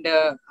 lakhs, and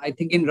I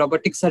think in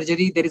robotic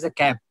surgery there is a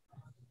cap.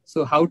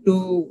 So how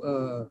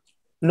to?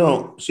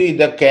 No, see,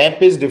 the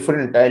cap is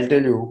different. I'll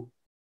tell you.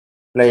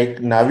 Like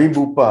Navi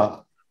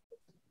Bupa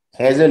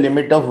has a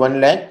limit of 1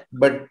 lakh,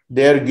 but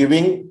they are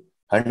giving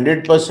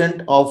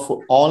 100% of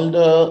all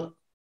the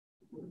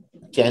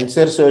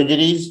cancer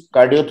surgeries,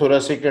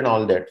 cardiothoracic and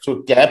all that.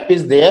 So cap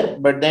is there,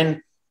 but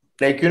then,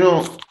 like,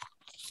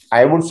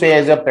 I would say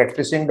as a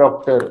practicing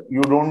doctor,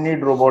 you don't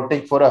need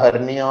robotic for a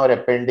hernia or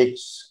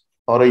appendix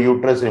or a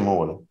uterus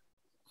removal.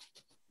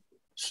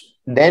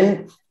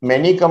 Then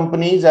many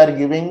companies are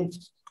giving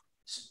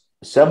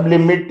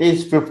sub-limit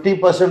is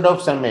 50%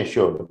 of sum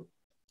assured.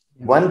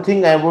 One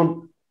thing I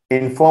would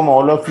inform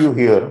all of you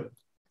here,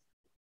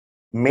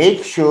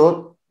 make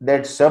sure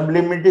that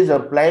sub-limit is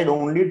applied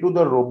only to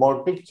the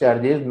robotic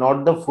charges,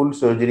 not the full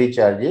surgery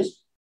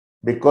charges,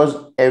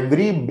 because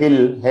every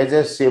bill has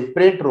a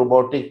separate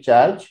robotic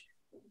charge,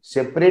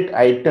 separate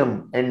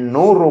item, and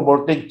no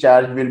robotic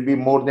charge will be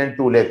more than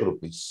 2 lakh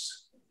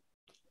rupees.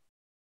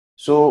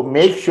 So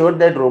make sure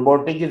that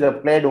robotic is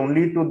applied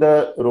only to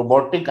the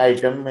robotic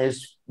item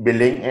as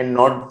billing and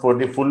not for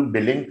the full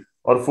billing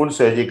or full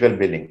surgical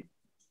billing.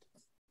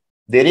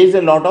 There is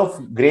a lot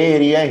of gray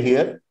area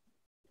here.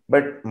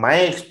 But my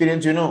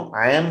experience,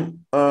 I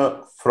am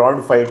a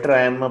fraud fighter.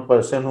 I am a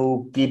person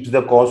who keeps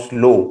the cost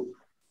low.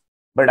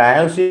 But I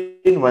have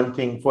seen one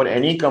thing, for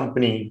any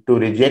company to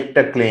reject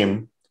a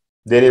claim,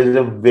 there is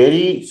a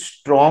very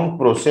strong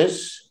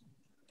process.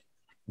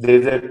 There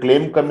is a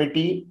claim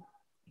committee.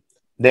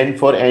 Then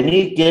for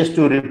any case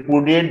to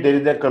repudiate, there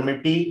is a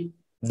committee.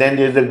 Then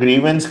there is a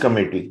grievance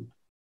committee.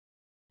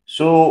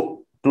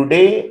 So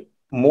today,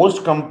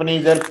 most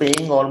companies are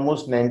paying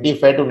almost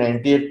 95 to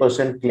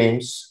 98%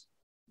 claims.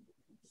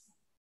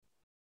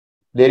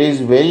 There is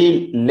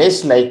very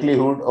less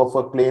likelihood of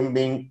a claim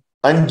being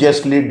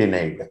unjustly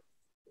denied.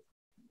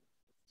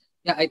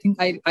 Yeah, I think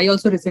I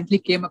also recently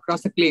came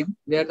across a claim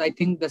where I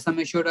think the sum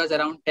assured was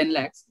around 10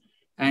 lakhs,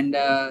 and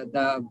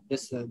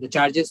the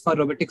charges for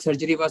robotic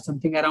surgery was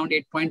something around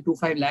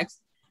 8.25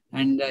 lakhs,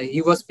 and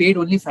he was paid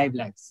only 5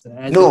 lakhs.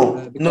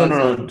 No.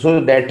 So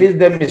that is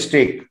the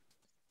mistake.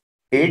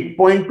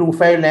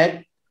 8.25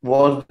 lakh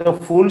was the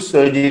full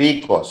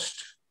surgery cost.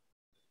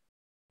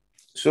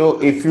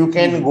 So if you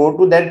can go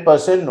to that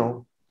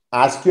person,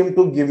 ask him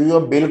to give you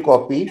a bill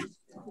copy.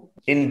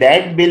 In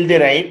that bill, they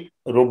write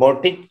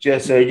robotic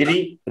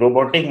surgery,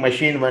 robotic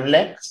machine 1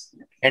 lakh,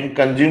 and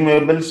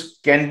consumables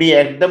can be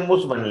at the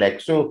most 1 lakh.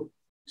 So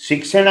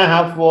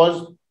 6.5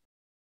 was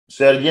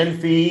surgeon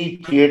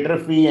fee, theater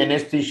fee,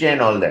 anesthesia,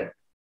 and all that.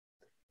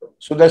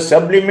 So the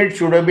sub-limit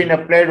should have been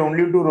applied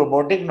only to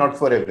robotic, not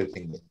for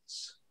everything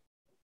else.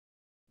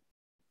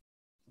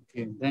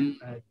 Okay, then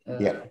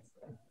yeah.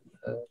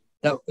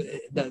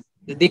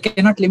 They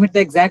cannot limit the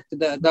exact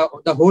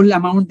the whole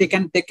amount. They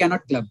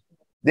cannot club.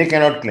 They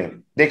cannot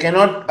claim. They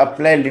cannot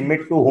apply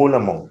limit to whole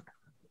amount.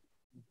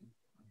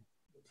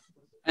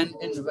 And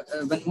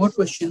one more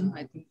question,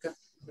 I think.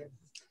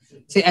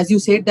 Say, as you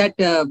said that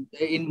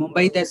in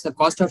Mumbai, there's the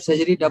cost of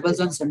surgery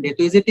doubles on Sunday.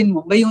 So is it in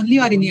Mumbai only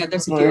or any other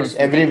city? No, it's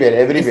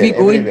everywhere.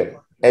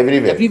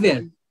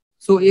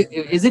 So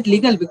is it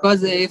legal?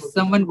 Because if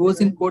someone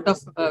goes in court,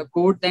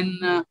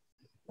 then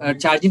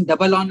charging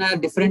double on a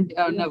different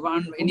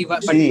on any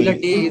particular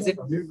day, is it?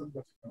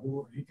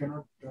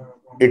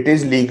 It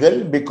is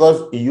legal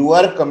because you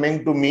are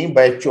coming to me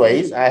by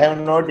choice. I have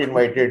not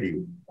invited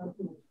you.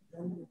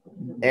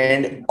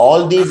 And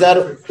all these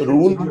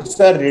rules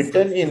are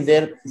written in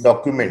their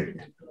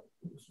document.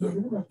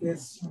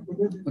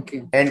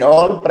 Okay. And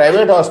all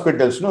private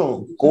hospitals,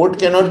 court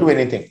cannot do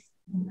anything.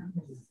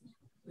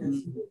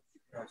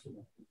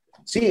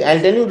 See, I'll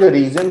tell you the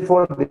reason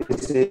for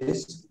this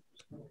is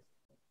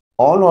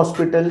all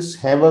hospitals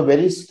have a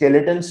very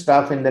skeleton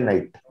staff in the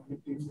night.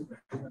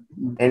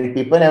 And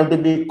people have to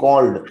be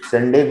called.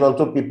 Sundays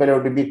also people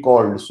have to be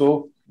called.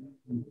 So,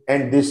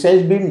 and this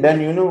has been done,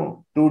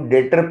 to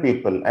deter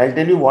people. I'll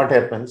tell you what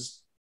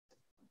happens.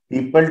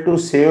 People, to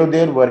save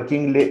their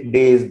working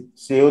days,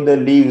 save the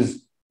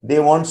leaves, they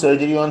want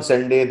surgery on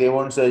Sunday, they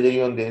want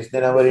surgery on this.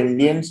 Then our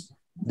Indians,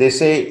 they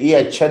say, ye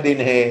acha din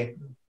hai,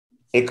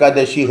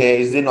 ekadashi hai,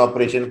 is din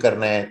operation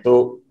karna hai.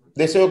 So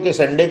they say, okay,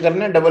 Sunday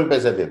karna hai, double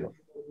paisa de do.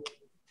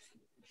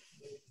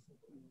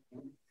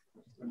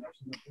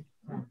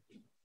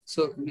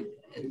 So,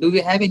 do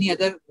we have any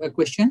other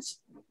questions?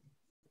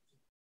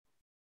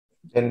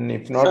 And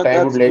if not,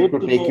 I would like to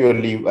take your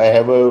leave. I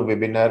have a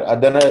webinar,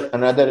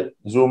 another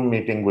Zoom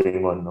meeting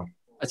going on now.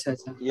 Achha.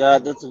 Yeah,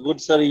 that's good,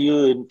 sir.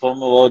 You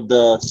inform about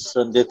the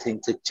Sunday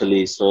things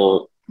actually.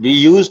 So we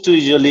used to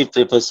usually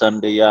prefer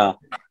Sunday. Yeah,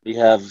 we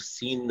have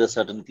seen the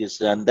certain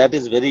cases, and that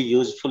is very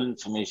useful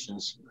information.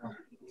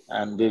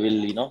 And we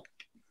will,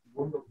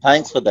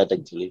 thanks for that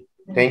actually.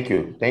 Thank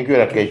you,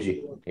 Rakesh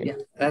ji. Okay.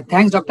 Yeah.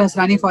 Thanks, Dr.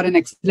 Asrani, for an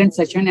excellent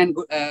session and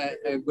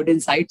good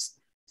insights.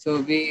 So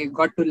we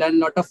got to learn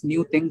a lot of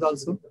new things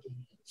also.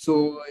 So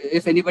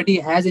if anybody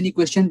has any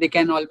question, they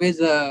can always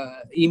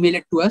email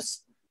it to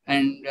us,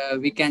 and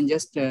we can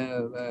just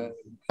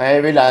I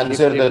will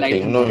answer the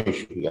thing. No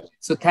issue. Yeah.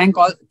 So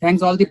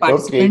thanks all the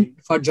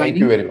participants for joining.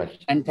 Thank you very much.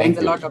 And thanks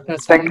a lot, Dr.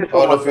 Asrani. Thank you so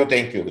All much. of you,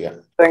 thank you. Yeah.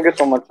 Thank you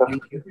so much, sir.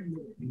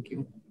 Thank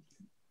you.